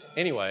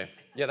 Anyway,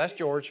 yeah, that's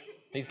George.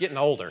 He's getting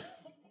older,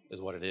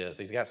 is what it is.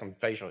 He's got some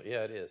facial,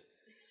 yeah, it is.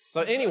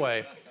 So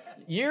anyway,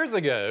 years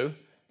ago,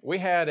 we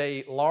had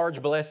a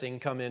large blessing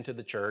come into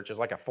the church. It was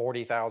like a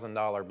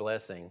 $40,000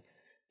 blessing,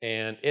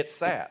 and it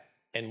sat.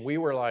 And we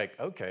were like,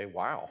 okay,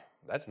 wow,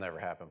 that's never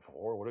happened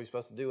before. What are we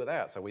supposed to do with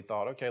that? So we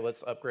thought, okay,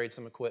 let's upgrade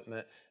some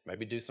equipment,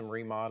 maybe do some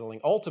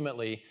remodeling.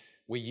 Ultimately,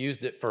 we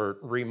used it for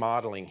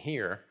remodeling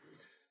here,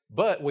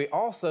 but we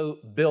also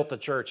built a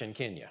church in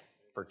Kenya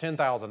for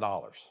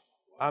 $10,000.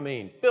 I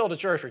mean, build a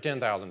church for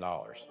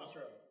 $10,000.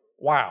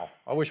 Wow,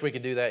 I wish we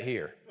could do that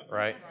here,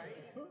 right?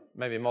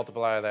 Maybe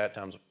multiply that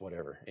times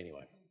whatever,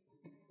 anyway.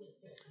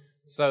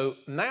 So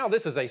now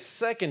this is a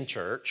second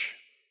church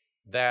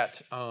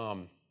that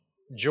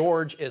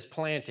George is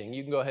planting.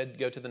 You can go ahead and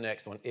go to the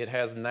next one. It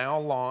has now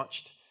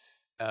launched.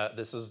 I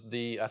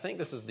think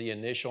this is the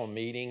initial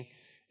meeting.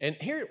 And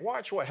here,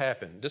 watch what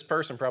happened. This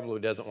person probably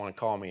doesn't want to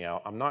call me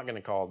out. I'm not going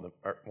to call them,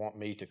 or want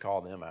me to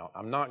call them out.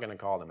 I'm not going to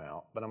call them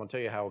out, but I'm going to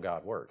tell you how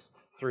God works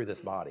through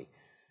this body.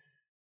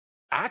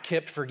 I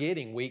kept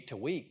forgetting week to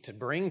week to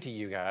bring to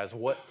you guys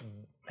what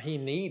he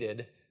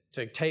needed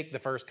to take the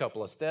first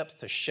couple of steps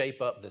to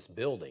shape up this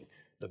building.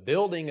 The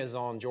building is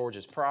on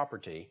George's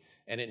property,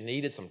 and it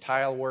needed some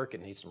tile work,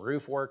 it needs some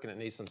roof work, and it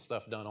needs some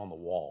stuff done on the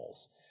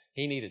walls.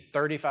 He needed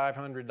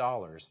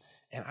 $3,500,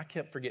 and I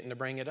kept forgetting to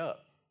bring it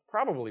up.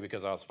 Probably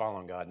because I was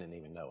following God and didn't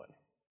even know it.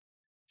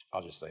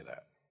 I'll just say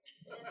that.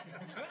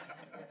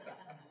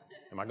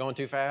 Am I going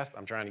too fast?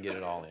 I'm trying to get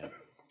it all in.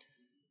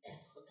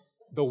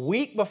 The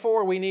week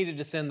before we needed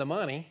to send the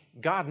money,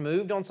 God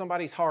moved on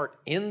somebody's heart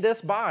in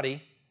this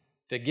body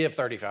to give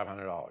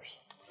 $3,500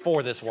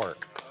 for this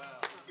work.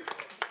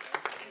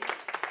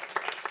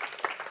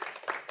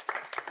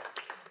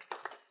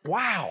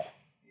 Wow.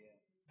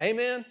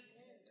 Amen.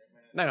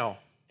 Now,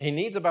 he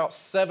needs about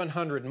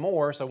 700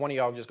 more, so one of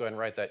y'all just go ahead and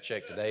write that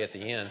check today at the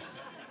end.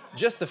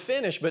 Just to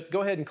finish, but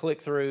go ahead and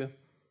click through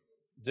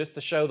just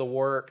to show the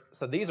work.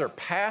 So these are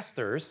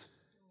pastors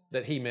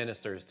that he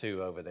ministers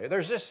to over there.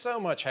 There's just so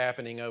much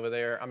happening over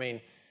there. I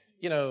mean,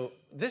 you know,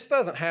 this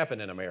doesn't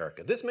happen in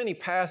America. This many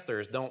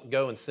pastors don't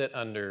go and sit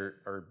under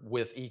or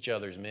with each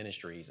other's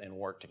ministries and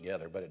work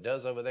together, but it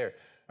does over there.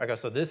 Okay,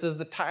 so this is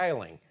the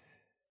tiling.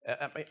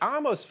 I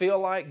almost feel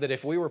like that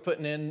if we were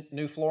putting in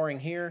new flooring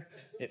here,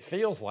 it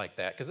feels like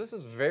that, because this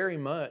is very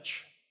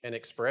much an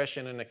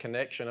expression and a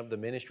connection of the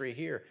ministry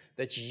here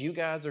that you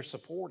guys are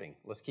supporting.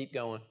 Let's keep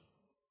going.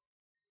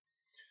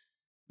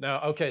 Now,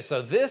 okay,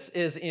 so this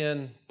is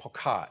in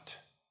Pocot,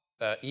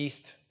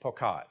 East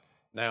Pocot.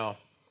 Now,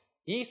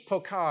 East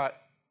Pocot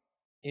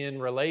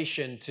in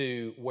relation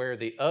to where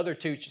the other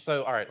two,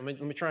 so all right,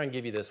 let me try and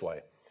give you this way.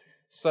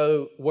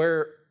 So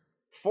where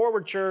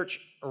Forward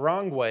Church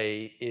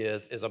Rongway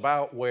is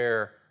about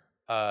where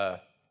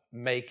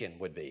Macon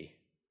would be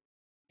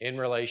in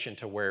relation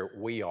to where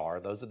we are.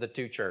 Those are the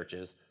two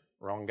churches,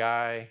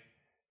 Rongai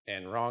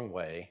and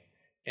Rongway.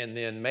 And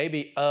then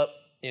maybe up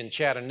in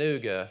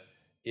Chattanooga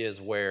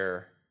is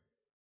where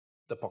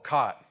the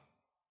Pocot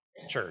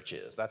church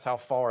is. That's how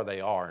far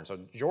they are. And so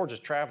George is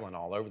traveling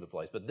all over the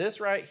place. But this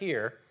right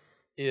here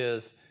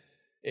is,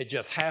 it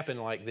just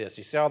happened like this.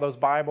 You see all those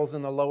Bibles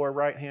in the lower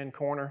right-hand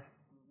corner?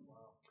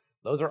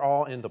 Those are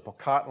all in the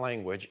Pocot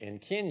language. In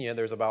Kenya,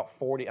 there's about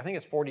 40, I think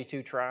it's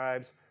 42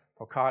 tribes.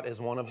 Pocot is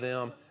one of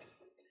them.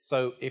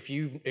 So if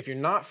you're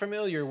not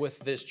familiar with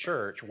this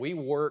church, we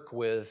work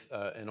with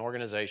an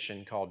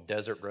organization called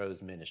Desert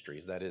Rose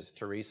Ministries. That is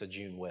Teresa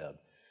June Webb.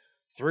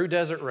 Through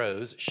Desert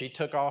Rose, she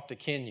took off to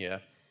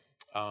Kenya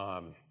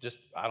just,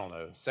 I don't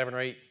know,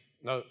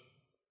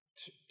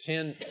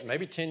 10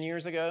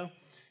 years ago.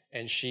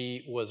 And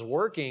she was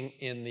working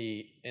in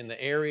the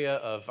area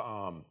of,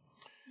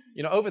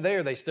 over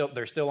there,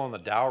 they're still on the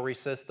dowry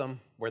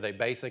system, where they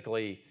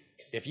basically,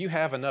 if you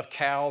have enough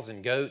cows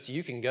and goats,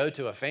 you can go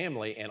to a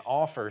family and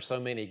offer so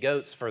many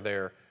goats for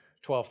their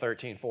 12,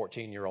 13,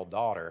 14-year-old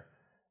daughter.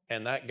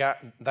 And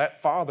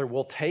that father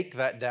will take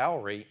that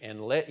dowry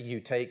and let you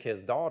take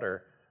his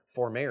daughter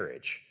for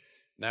marriage.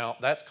 Now,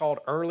 that's called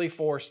early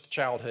forced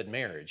childhood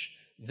marriage.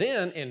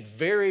 Then, in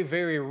very,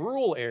 very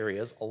rural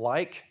areas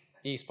like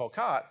East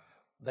Pocot,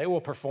 they will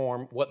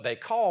perform what they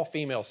call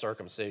female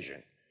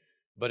circumcision,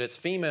 but it's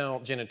female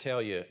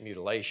genitalia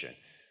mutilation.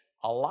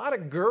 A lot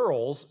of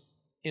girls,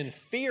 in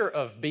fear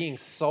of being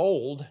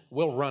sold,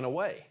 will run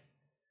away.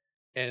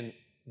 And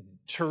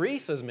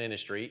Teresa's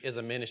ministry is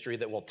a ministry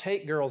that will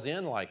take girls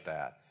in like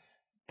that,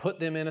 put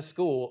them in a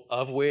school,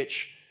 of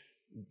which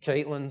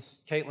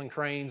Caitlin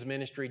Crane's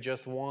ministry,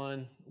 Just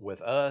One,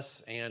 with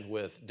us and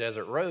with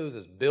Desert Rose,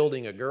 is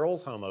building a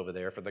girls' home over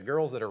there for the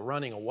girls that are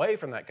running away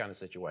from that kind of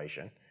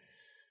situation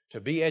to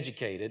be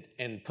educated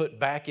and put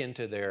back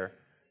into their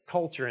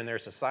culture and their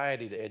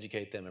society to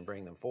educate them and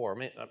bring them forward. I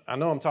mean, I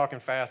know I'm talking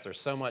fast. There's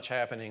so much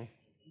happening.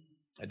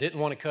 I didn't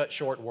want to cut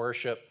short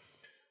worship.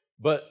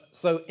 But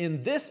so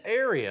in this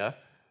area,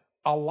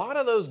 a lot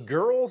of those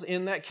girls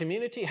in that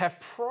community have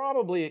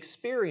probably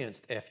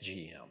experienced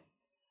FGM.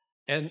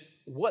 And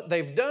what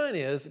they've done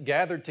is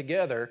gathered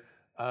together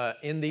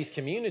in these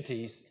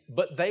communities,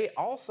 but they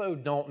also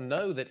don't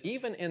know that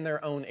even in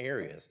their own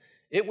areas,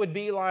 it would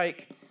be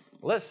like,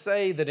 let's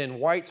say that in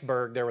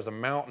Whitesburg there was a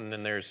mountain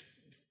and there's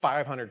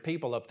 500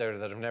 people up there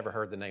that have never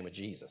heard the name of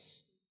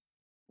Jesus.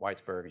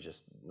 Whitesburg is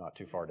just not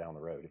too far down the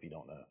road if you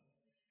don't know.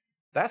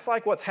 That's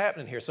like what's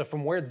happening here. So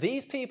from where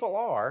these people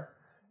are,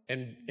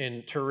 and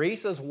in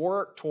Teresa's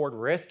work toward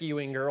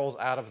rescuing girls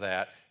out of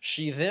that,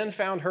 she then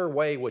found her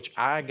way, which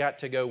I got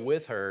to go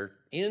with her,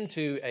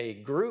 into a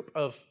group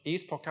of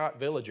East Pocot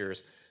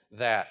villagers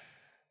that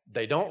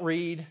they don't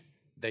read,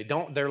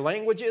 their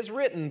language is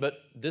written, but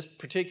this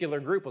particular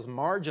group was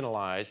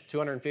marginalized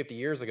 250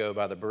 years ago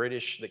by the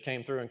British that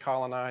came through and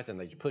colonized, and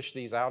they pushed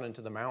these out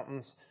into the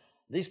mountains.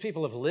 These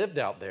people have lived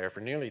out there for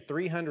nearly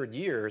 300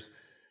 years.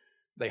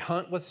 They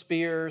hunt with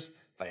spears,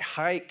 they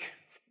hike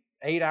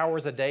 8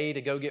 hours a day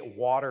to go get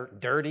water,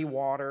 dirty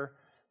water.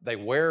 They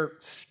wear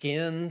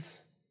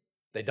skins.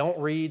 They don't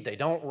read, they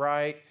don't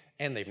write,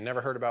 and they've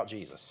never heard about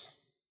Jesus.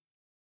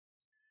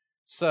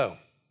 So,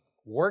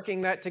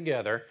 working that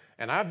together,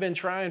 and I've been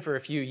trying for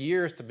a few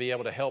years to be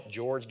able to help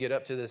George get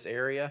up to this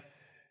area,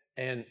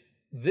 and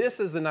this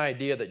is an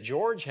idea that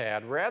George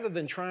had. Rather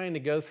than trying to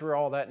go through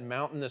all that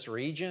mountainous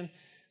region,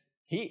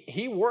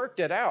 he worked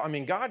it out. I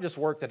mean, God just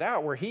worked it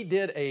out where he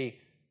did a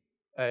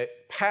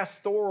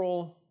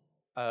pastoral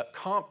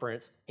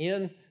conference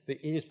in the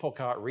East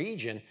Pocot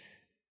region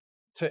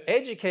to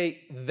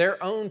educate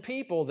their own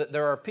people that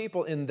there are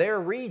people in their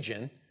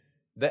region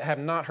that have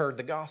not heard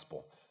the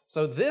gospel.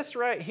 So this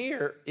right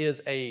here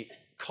is a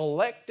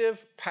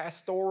collective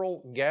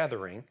pastoral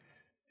gathering,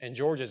 and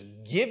George is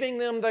giving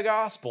them the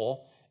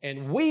gospel,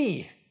 and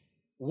we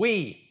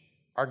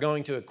are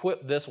going to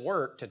equip this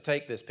work to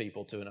take this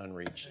people to an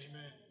unreached,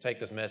 take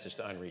this message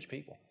to unreached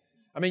people.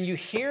 I mean, you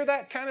hear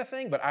that kind of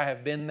thing, but I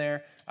have been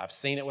there. I've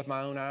seen it with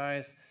my own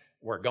eyes.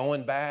 We're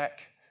going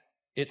back.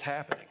 It's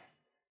happening.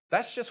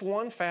 That's just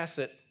one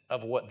facet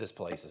of what this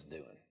place is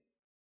doing.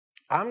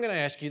 I'm going to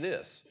ask you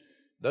this.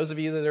 Those of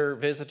you that are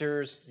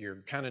visitors, you're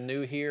kind of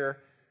new here,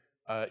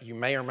 you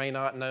may or may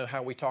not know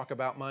how we talk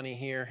about money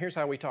here. Here's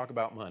how we talk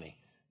about money.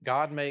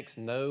 God makes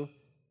no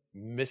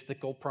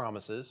mystical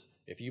promises.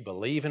 If you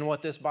believe in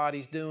what this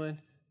body's doing,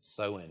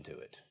 sow into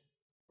it.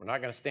 We're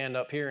not going to stand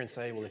up here and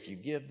say, well, if you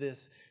give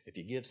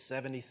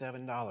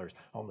 $77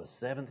 on the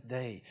seventh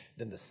day,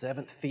 then the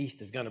seventh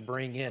feast is going to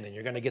bring in and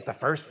you're going to get the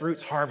first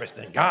fruits harvest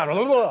and God,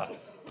 blah, blah,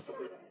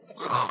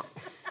 blah.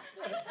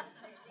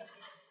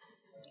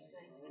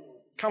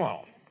 Come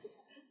on.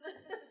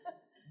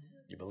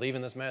 You believe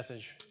in this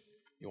message?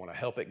 You want to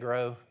help it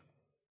grow?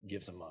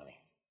 Give some money.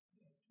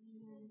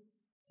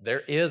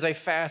 There is a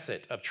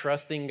facet of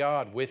trusting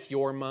God with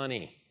your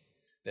money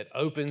that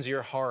opens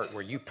your heart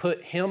where you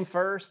put Him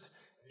first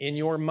in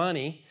your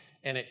money,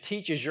 and it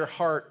teaches your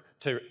heart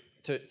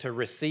to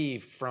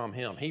receive from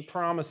Him. He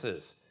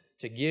promises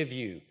to give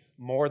you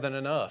more than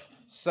enough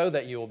so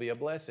that you will be a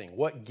blessing.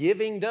 What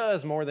giving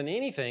does more than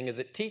anything is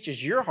it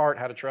teaches your heart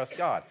how to trust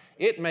God.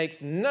 It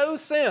makes no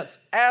sense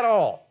at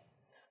all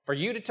for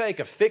you to take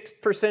a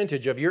fixed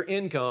percentage of your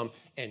income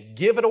and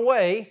give it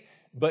away,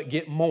 but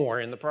get more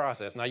in the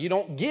process. Now, you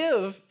don't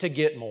give to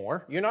get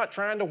more. You're not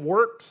trying to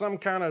work some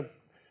kind of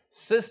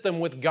system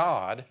with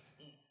God,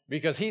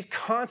 because He's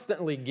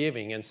constantly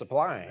giving and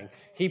supplying.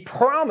 He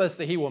promised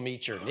that He will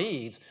meet your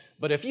needs,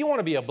 but if you want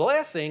to be a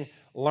blessing,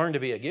 learn to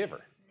be a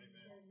giver.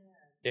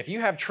 If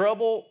you have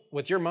trouble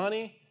with your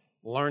money,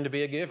 learn to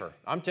be a giver.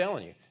 I'm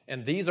telling you.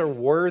 And these are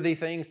worthy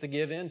things to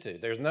give into.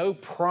 There's no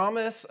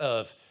promise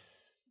of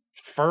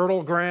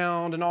fertile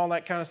ground and all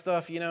that kind of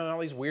stuff, you know, all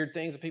these weird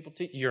things that people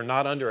teach. You're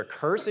not under a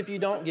curse if you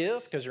don't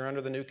give, because you're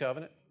under the new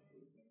covenant.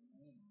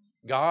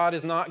 God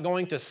is not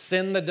going to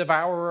send the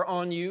devourer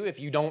on you if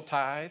you don't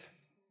tithe.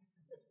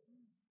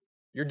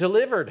 You're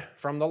delivered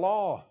from the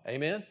law.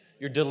 Amen?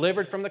 You're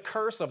delivered from the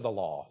curse of the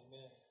law.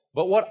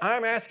 But what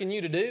I'm asking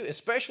you to do,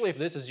 especially if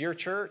this is your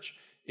church,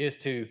 is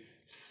to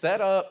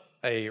set up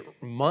a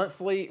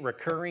monthly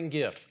recurring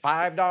gift,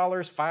 $5,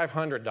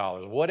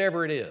 $500,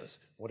 whatever it is,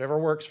 whatever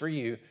works for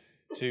you,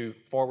 to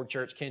Forward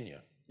Church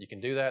Kenya. You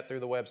can do that through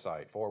the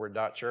website,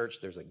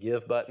 forward.church. There's a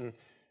give button.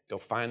 Go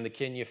find the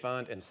Kenya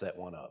Fund and set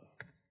one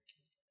up.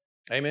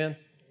 Amen?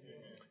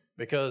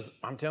 Because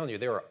I'm telling you,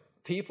 there are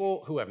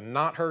people who have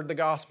not heard the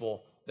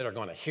gospel that are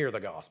going to hear the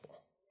gospel.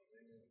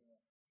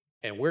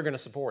 And we're going to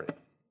support it.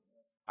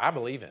 I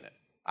believe in it.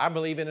 I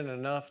believe in it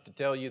enough to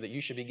tell you that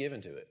you should be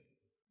given to it.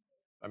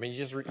 I mean,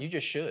 you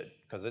just should,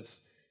 because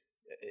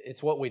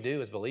it's what we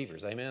do as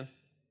believers. Amen?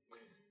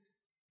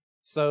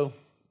 So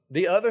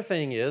the other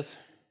thing is,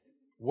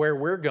 where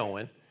we're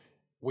going,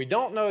 we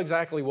don't know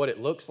exactly what it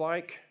looks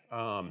like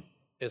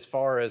as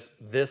far as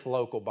this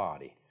local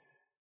body.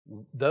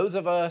 Those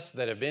of us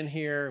that have been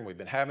here and we've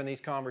been having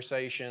these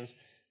conversations,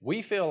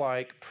 we feel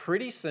like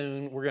pretty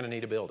soon we're going to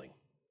need a building.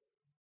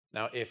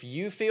 Now, if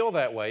you feel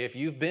that way, if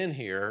you've been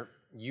here,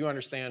 you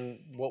understand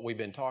what we've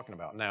been talking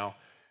about. Now,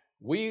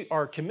 we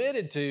are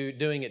committed to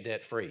doing it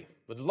debt-free.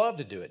 Would love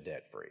to do it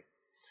debt-free.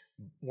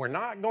 We're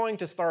not going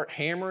to start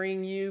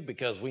hammering you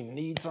because we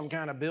need some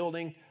kind of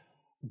building.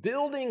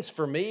 Buildings,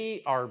 for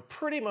me, are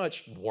pretty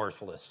much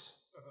worthless.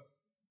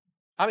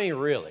 I mean,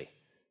 really.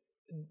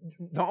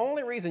 The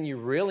only reason you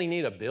really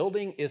need a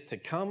building is to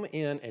come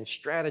in and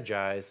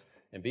strategize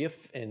and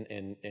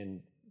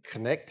and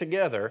connect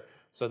together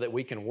so that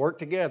we can work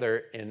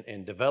together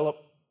and develop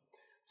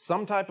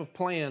some type of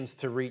plans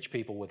to reach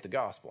people with the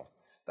gospel.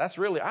 That's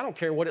really, I don't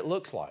care what it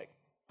looks like.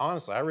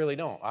 Honestly, I really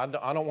don't. I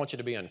don't want you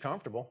to be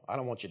uncomfortable. I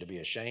don't want you to be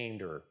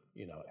ashamed or,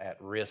 at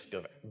risk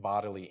of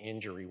bodily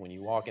injury when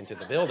you walk into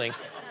the building.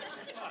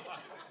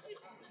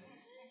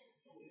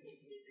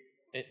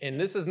 And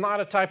this is not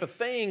a type of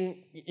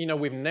thing,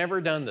 we've never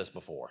done this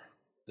before.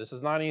 This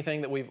is not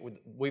anything that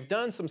we've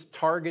done some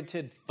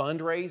targeted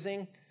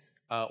fundraising.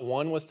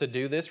 One was to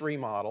do this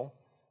remodel,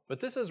 but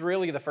this is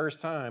really the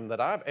first time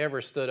that I've ever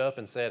stood up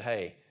and said,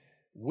 hey,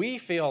 we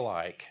feel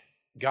like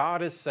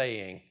God is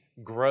saying,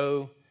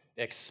 grow,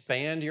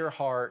 expand your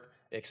heart,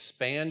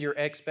 expand your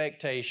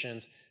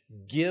expectations,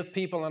 give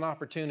people an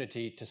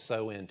opportunity to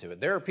sow into it.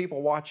 There are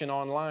people watching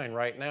online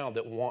right now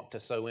that want to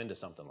sow into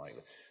something like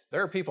this.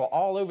 There are people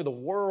all over the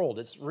world,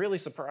 it's really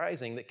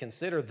surprising, that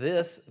consider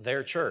this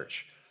their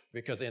church,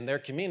 because in their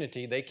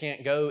community, they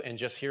can't go and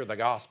just hear the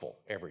gospel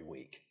every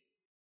week,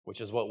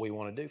 which is what we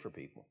want to do for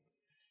people.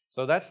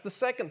 So that's the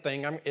second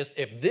thing.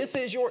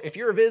 If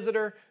you're a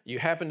visitor, you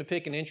happen to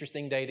pick an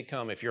interesting day to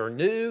come. If you're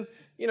new,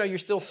 you're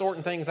still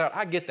sorting things out.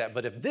 I get that.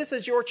 But if this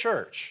is your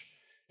church,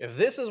 if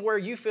this is where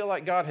you feel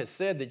like God has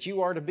said that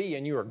you are to be,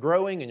 and you are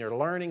growing and you're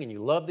learning and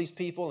you love these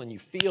people and you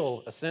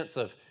feel a sense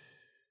of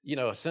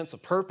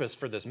purpose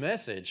for this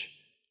message,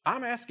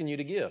 I'm asking you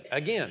to give.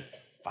 Again,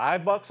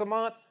 $5 a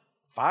month,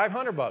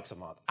 $500 a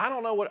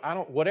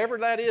month. Whatever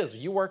that is,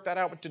 you work that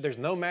out. There's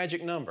no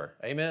magic number.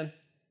 Amen.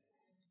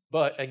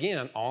 But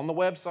again, on the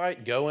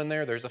website, go in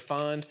there. There's a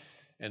fund.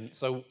 And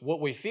so what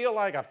we feel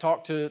like, I've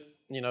talked to,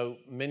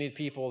 many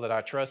people that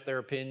I trust their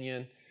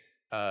opinion.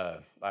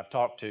 I've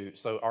talked to,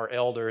 so our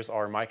elders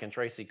are Mike and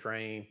Tracy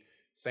Crane,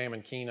 Sam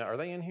and Keena. Are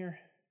they in here?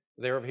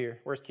 They're over here.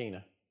 Where's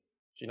Keena?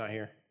 She's not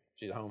here.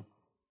 She's at home.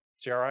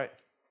 She all right?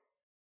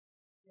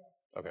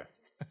 Okay.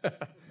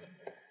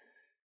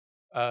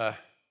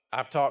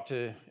 I've talked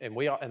to,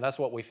 and that's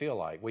what we feel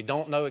like. We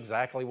don't know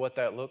exactly what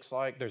that looks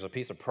like. There's a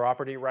piece of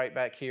property right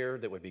back here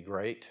that would be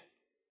great.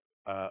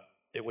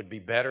 It would be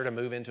better to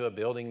move into a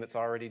building that's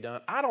already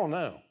done. I don't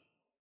know.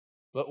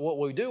 But what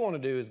we do want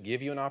to do is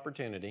give you an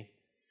opportunity.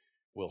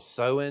 We'll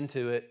sow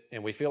into it,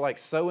 and we feel like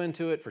sow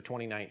into it for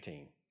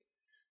 2019.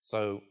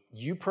 So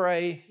you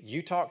pray,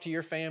 you talk to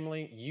your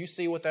family, you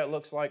see what that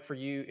looks like for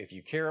you. If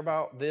you care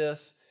about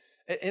this,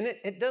 and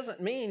it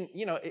doesn't mean,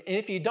 and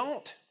if you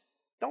don't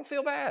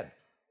feel bad.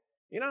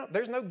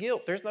 There's no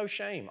guilt, there's no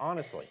shame,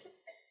 honestly.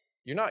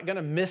 You're not going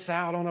to miss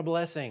out on a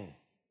blessing.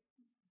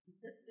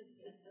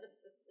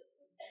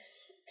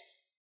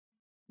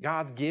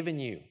 God's given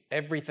you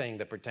everything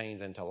that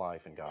pertains into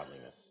life and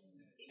godliness.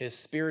 His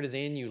Spirit is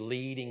in you,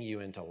 leading you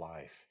into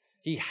life.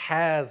 He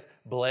has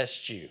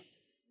blessed you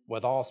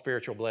with all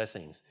spiritual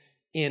blessings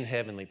in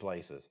heavenly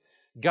places.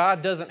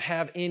 God doesn't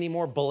have any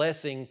more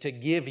blessing to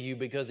give you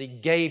because He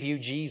gave you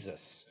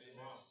Jesus.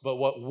 But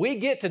what we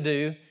get to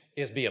do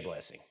is be a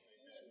blessing.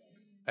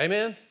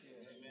 Amen?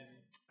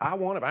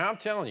 I'm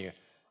telling you,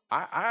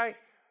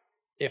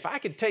 if I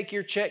could take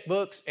your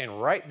checkbooks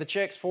and write the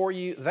checks for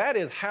you, that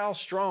is how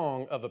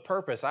strong of a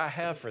purpose I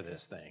have for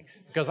this thing.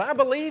 Because I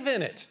believe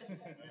in it.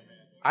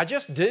 I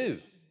just do.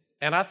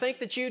 And I think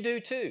that you do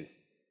too.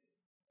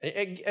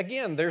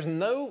 Again, there's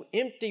no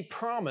empty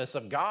promise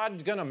of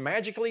God's going to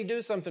magically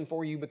do something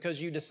for you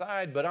because you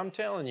decide, but I'm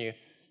telling you,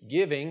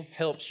 giving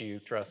helps you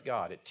trust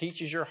God. It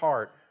teaches your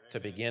heart to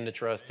begin to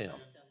trust Him.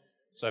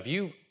 So if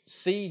you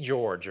see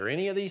George or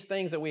any of these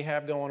things that we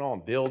have going on,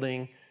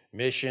 building,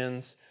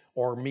 missions,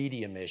 or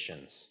media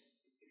missions,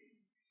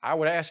 I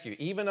would ask you,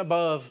 even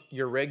above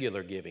your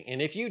regular giving,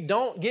 and if you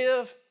don't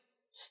give,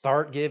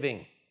 start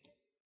giving.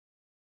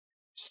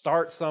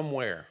 Start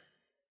somewhere.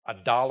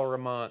 $1 a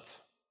month,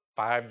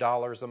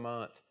 $5 a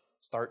month.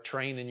 Start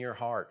training your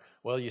heart.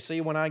 Well, you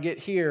see, when I get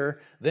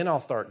here, then I'll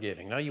start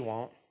giving. No, you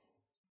won't.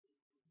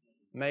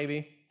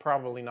 Maybe,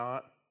 probably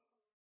not.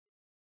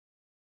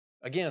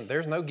 Again,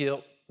 there's no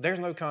guilt, there's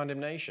no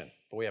condemnation,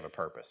 but we have a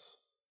purpose.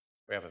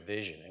 We have a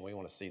vision, and we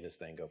want to see this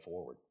thing go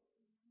forward.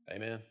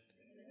 Amen?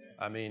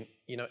 I mean,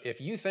 if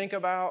you think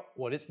about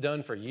what it's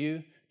done for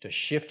you to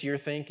shift your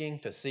thinking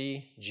to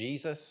see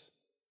Jesus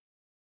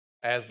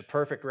as the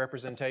perfect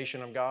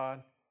representation of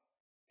God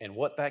and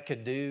what that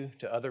could do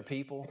to other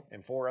people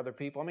and for other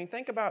people. I mean,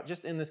 think about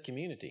just in this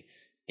community.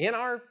 In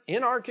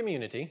our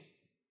community,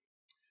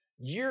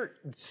 you're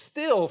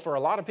still, for a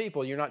lot of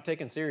people, you're not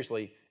taken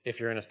seriously if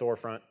you're in a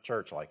storefront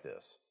church like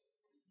this.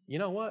 You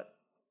know what?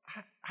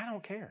 I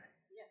don't care.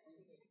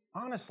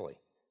 Honestly.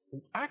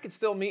 I could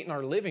still meet in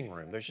our living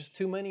room. There's just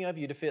too many of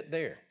you to fit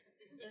there.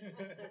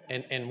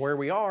 And where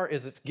we are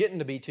is it's getting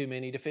to be too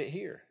many to fit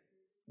here.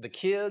 The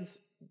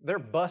kids, they're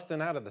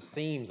busting out of the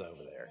seams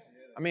over there.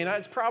 I mean,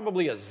 it's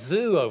probably a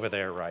zoo over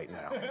there right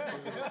now.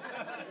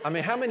 I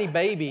mean, how many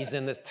babies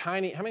in this how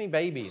many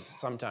babies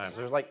sometimes?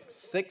 There's like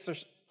 6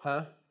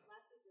 or,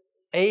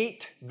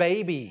 8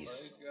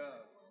 babies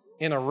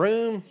in a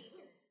room.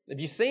 Have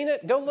you seen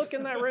it? Go look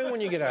in that room when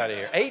you get out of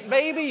here. 8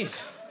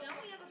 babies. Don't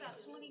we have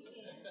about 20 kids?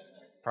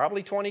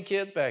 Probably 20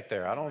 kids back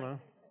there. I don't know.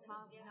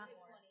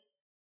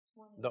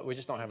 We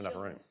just don't have enough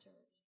room.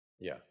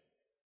 Yeah.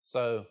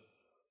 So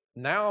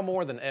now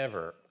more than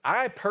ever,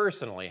 I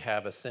personally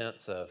have a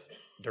sense of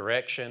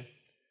direction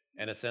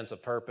and a sense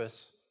of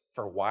purpose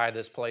for why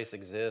this place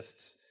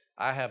exists.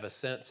 I have a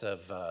sense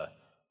of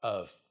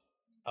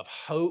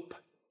hope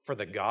for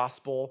the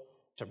gospel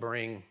to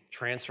bring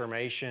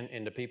transformation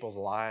into people's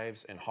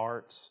lives and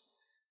hearts.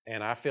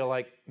 And I feel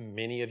like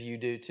many of you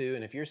do too.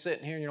 And if you're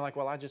sitting here and you're like,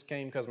 well, I just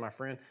came because of my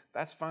friend,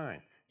 that's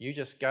fine. You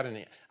just got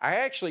I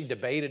actually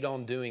debated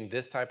on doing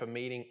this type of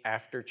meeting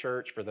after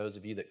church for those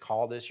of you that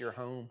call this your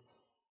home.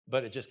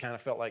 But it just kind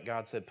of felt like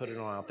God said, put it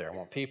on out there. I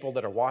want people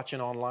that are watching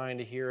online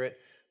to hear it.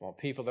 I want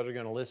people that are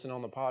going to listen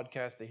on the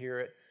podcast to hear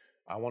it.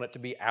 I want it to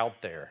be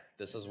out there.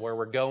 This is where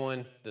we're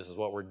going. This is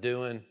what we're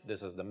doing.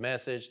 This is the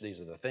message.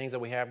 These are the things that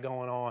we have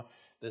going on.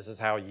 This is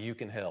how you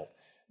can help.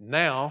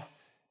 Now,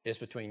 it's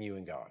between you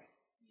and God.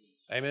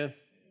 Amen?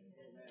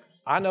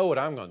 I know what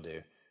I'm going to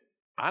do.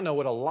 I know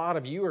what a lot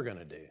of you are going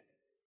to do.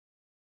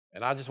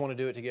 And I just want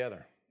to do it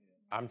together.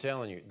 I'm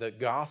telling you, the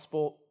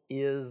gospel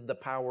is the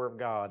power of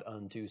God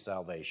unto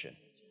salvation.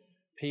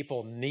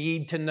 People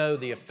need to know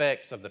the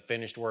effects of the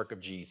finished work of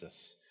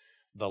Jesus.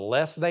 The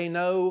less they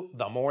know,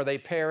 the more they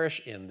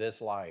perish in this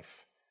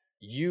life.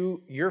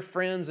 Your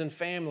friends and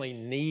family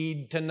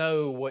need to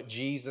know what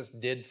Jesus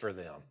did for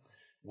them.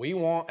 We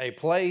want a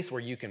place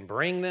where you can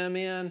bring them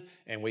in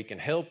and we can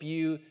help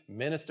you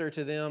minister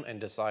to them and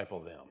disciple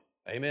them.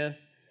 Amen?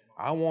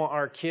 I want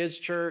our kids'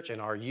 church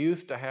and our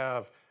youth to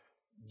have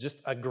just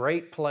a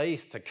great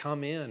place to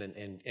come in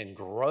and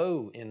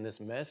grow in this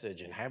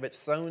message and have it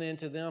sown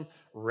into them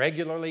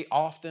regularly,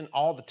 often,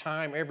 all the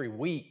time, every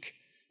week,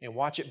 and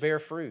watch it bear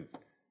fruit.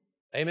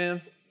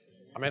 Amen?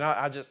 I mean,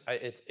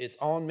 it's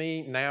on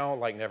me now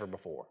like never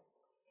before.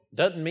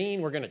 Doesn't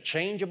mean we're going to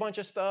change a bunch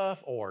of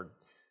stuff or,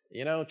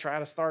 try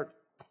to start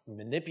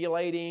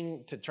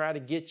manipulating to try to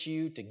get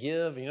you to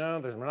give.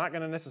 We're not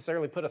going to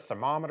necessarily put a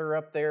thermometer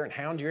up there and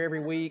hound you every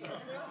week.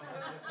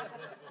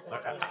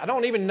 I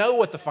don't even know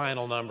what the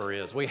final number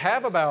is. We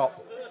have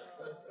about,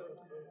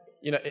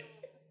 I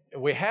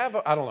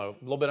don't know,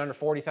 a little bit under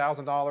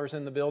 $40,000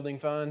 in the building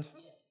fund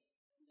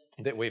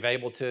that we've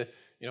able to,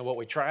 what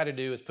we try to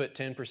do is put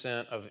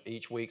 10% of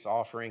each week's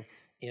offering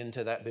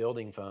into that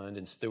building fund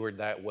and steward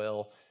that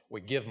well.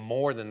 We give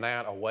more than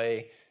that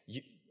away.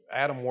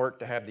 Adam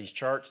worked to have these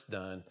charts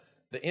done.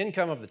 The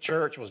income of the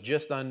church was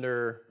just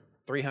under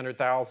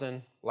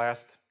 $300,000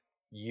 last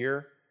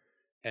year,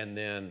 and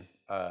then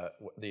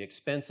the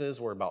expenses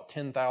were about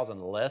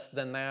 $10,000 less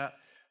than that.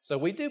 So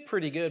we do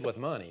pretty good with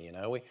money.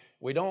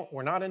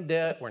 We're not in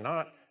debt. We're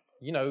not.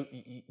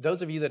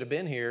 Those of you that have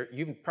been here,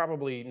 you've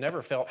probably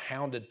never felt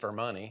hounded for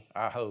money,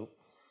 I hope.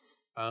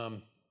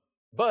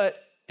 But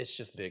it's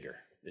just bigger.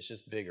 It's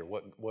just bigger.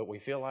 What we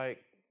feel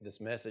like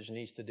this message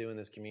needs to do in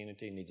this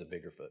community needs a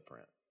bigger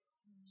footprint.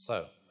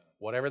 So,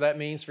 whatever that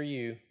means for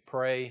you,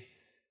 pray,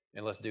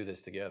 and let's do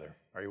this together.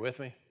 Are you with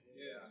me?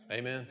 Yeah.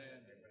 Amen?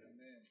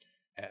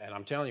 And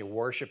I'm telling you,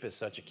 worship is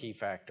such a key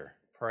factor.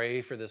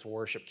 Pray for this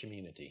worship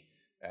community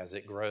as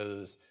it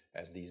grows,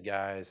 as these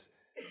guys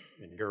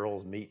and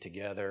girls meet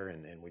together,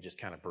 and we just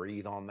kind of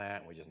breathe on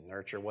that, and we just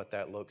nurture what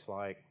that looks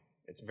like.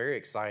 It's very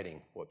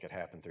exciting what could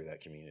happen through that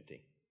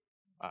community.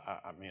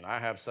 I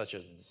have such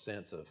a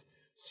sense of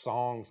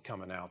songs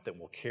coming out that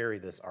will carry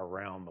this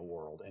around the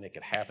world, and it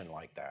could happen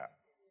like that.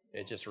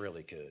 It just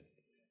really could.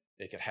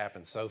 It could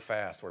happen so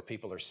fast where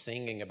people are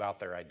singing about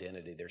their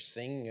identity. They're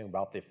singing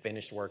about the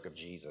finished work of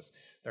Jesus.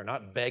 They're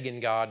not begging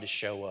God to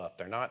show up.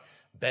 They're not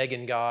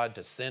begging God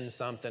to send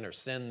something or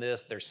send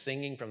this. They're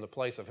singing from the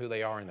place of who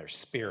they are in their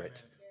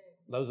spirit.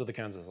 Those are the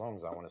kinds of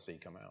songs I want to see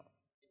come out.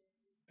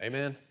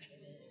 Amen?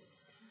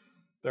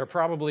 There are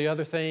probably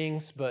other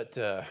things, but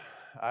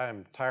I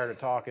am tired of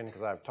talking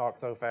because I've talked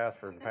so fast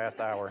for the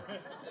past hour.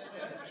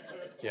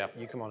 Yeah,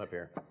 you come on up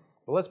here.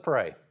 But let's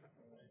pray.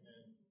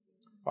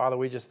 Father,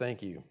 we just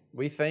thank you.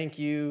 We thank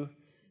you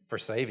for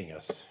saving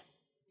us.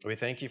 We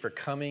thank you for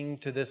coming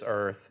to this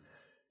earth,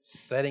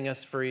 setting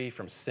us free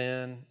from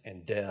sin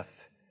and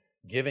death,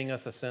 giving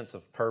us a sense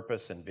of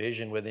purpose and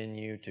vision within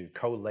you to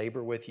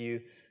co-labor with you,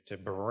 to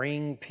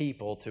bring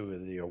people to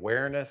the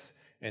awareness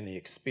and the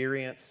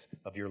experience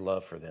of your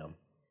love for them,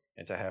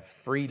 and to have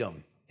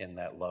freedom in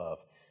that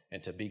love,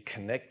 and to be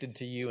connected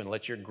to you and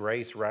let your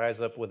grace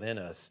rise up within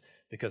us,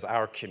 because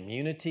our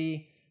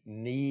community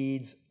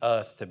needs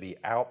us to be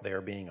out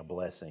there being a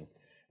blessing.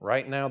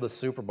 Right now, the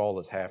Super Bowl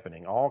is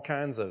happening. All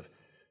kinds of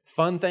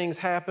fun things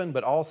happen,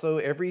 but also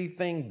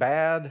everything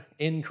bad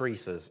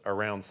increases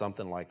around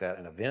something like that.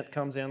 An event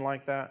comes in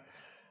like that.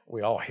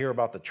 We all hear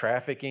about the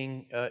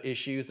trafficking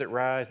issues that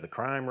rise, the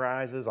crime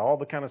rises, all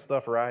the kind of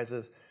stuff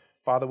rises.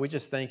 Father, we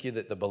just thank you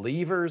that the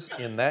believers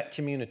in that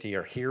community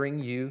are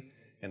hearing you,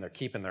 and they're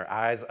keeping their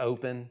eyes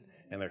open,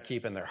 and they're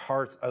keeping their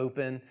hearts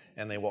open,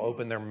 and they will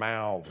open their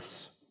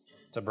mouths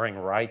to bring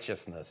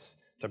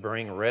righteousness, to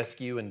bring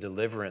rescue and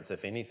deliverance.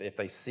 If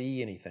they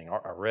see anything,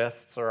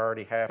 arrests are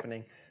already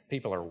happening.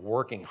 People are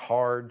working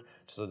hard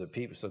so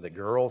that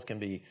girls can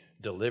be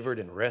delivered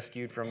and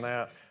rescued from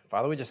that.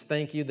 Father, we just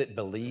thank you that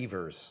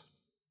believers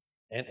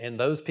and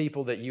those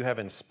people that you have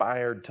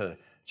inspired to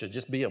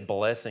just be a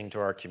blessing to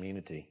our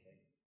community.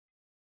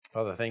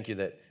 Father, thank you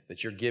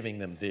that you're giving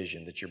them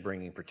vision, that you're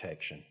bringing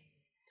protection.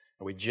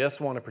 And we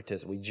just want to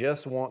participate. We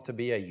just want to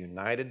be a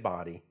united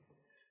body,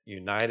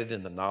 united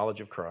in the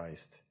knowledge of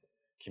Christ,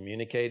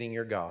 communicating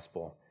your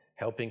gospel,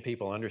 helping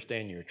people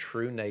understand your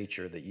true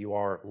nature, that you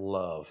are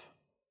love,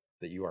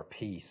 that you are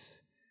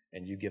peace,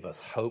 and you give us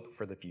hope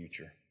for the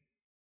future.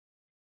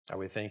 God,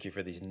 we thank you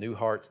for these new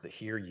hearts that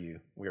hear you.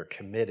 We are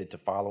committed to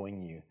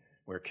following you.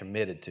 We're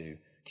committed to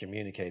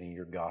communicating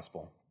your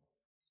gospel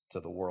to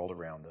the world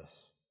around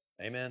us.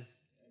 Amen?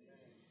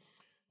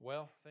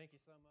 Well, thank you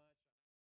so much.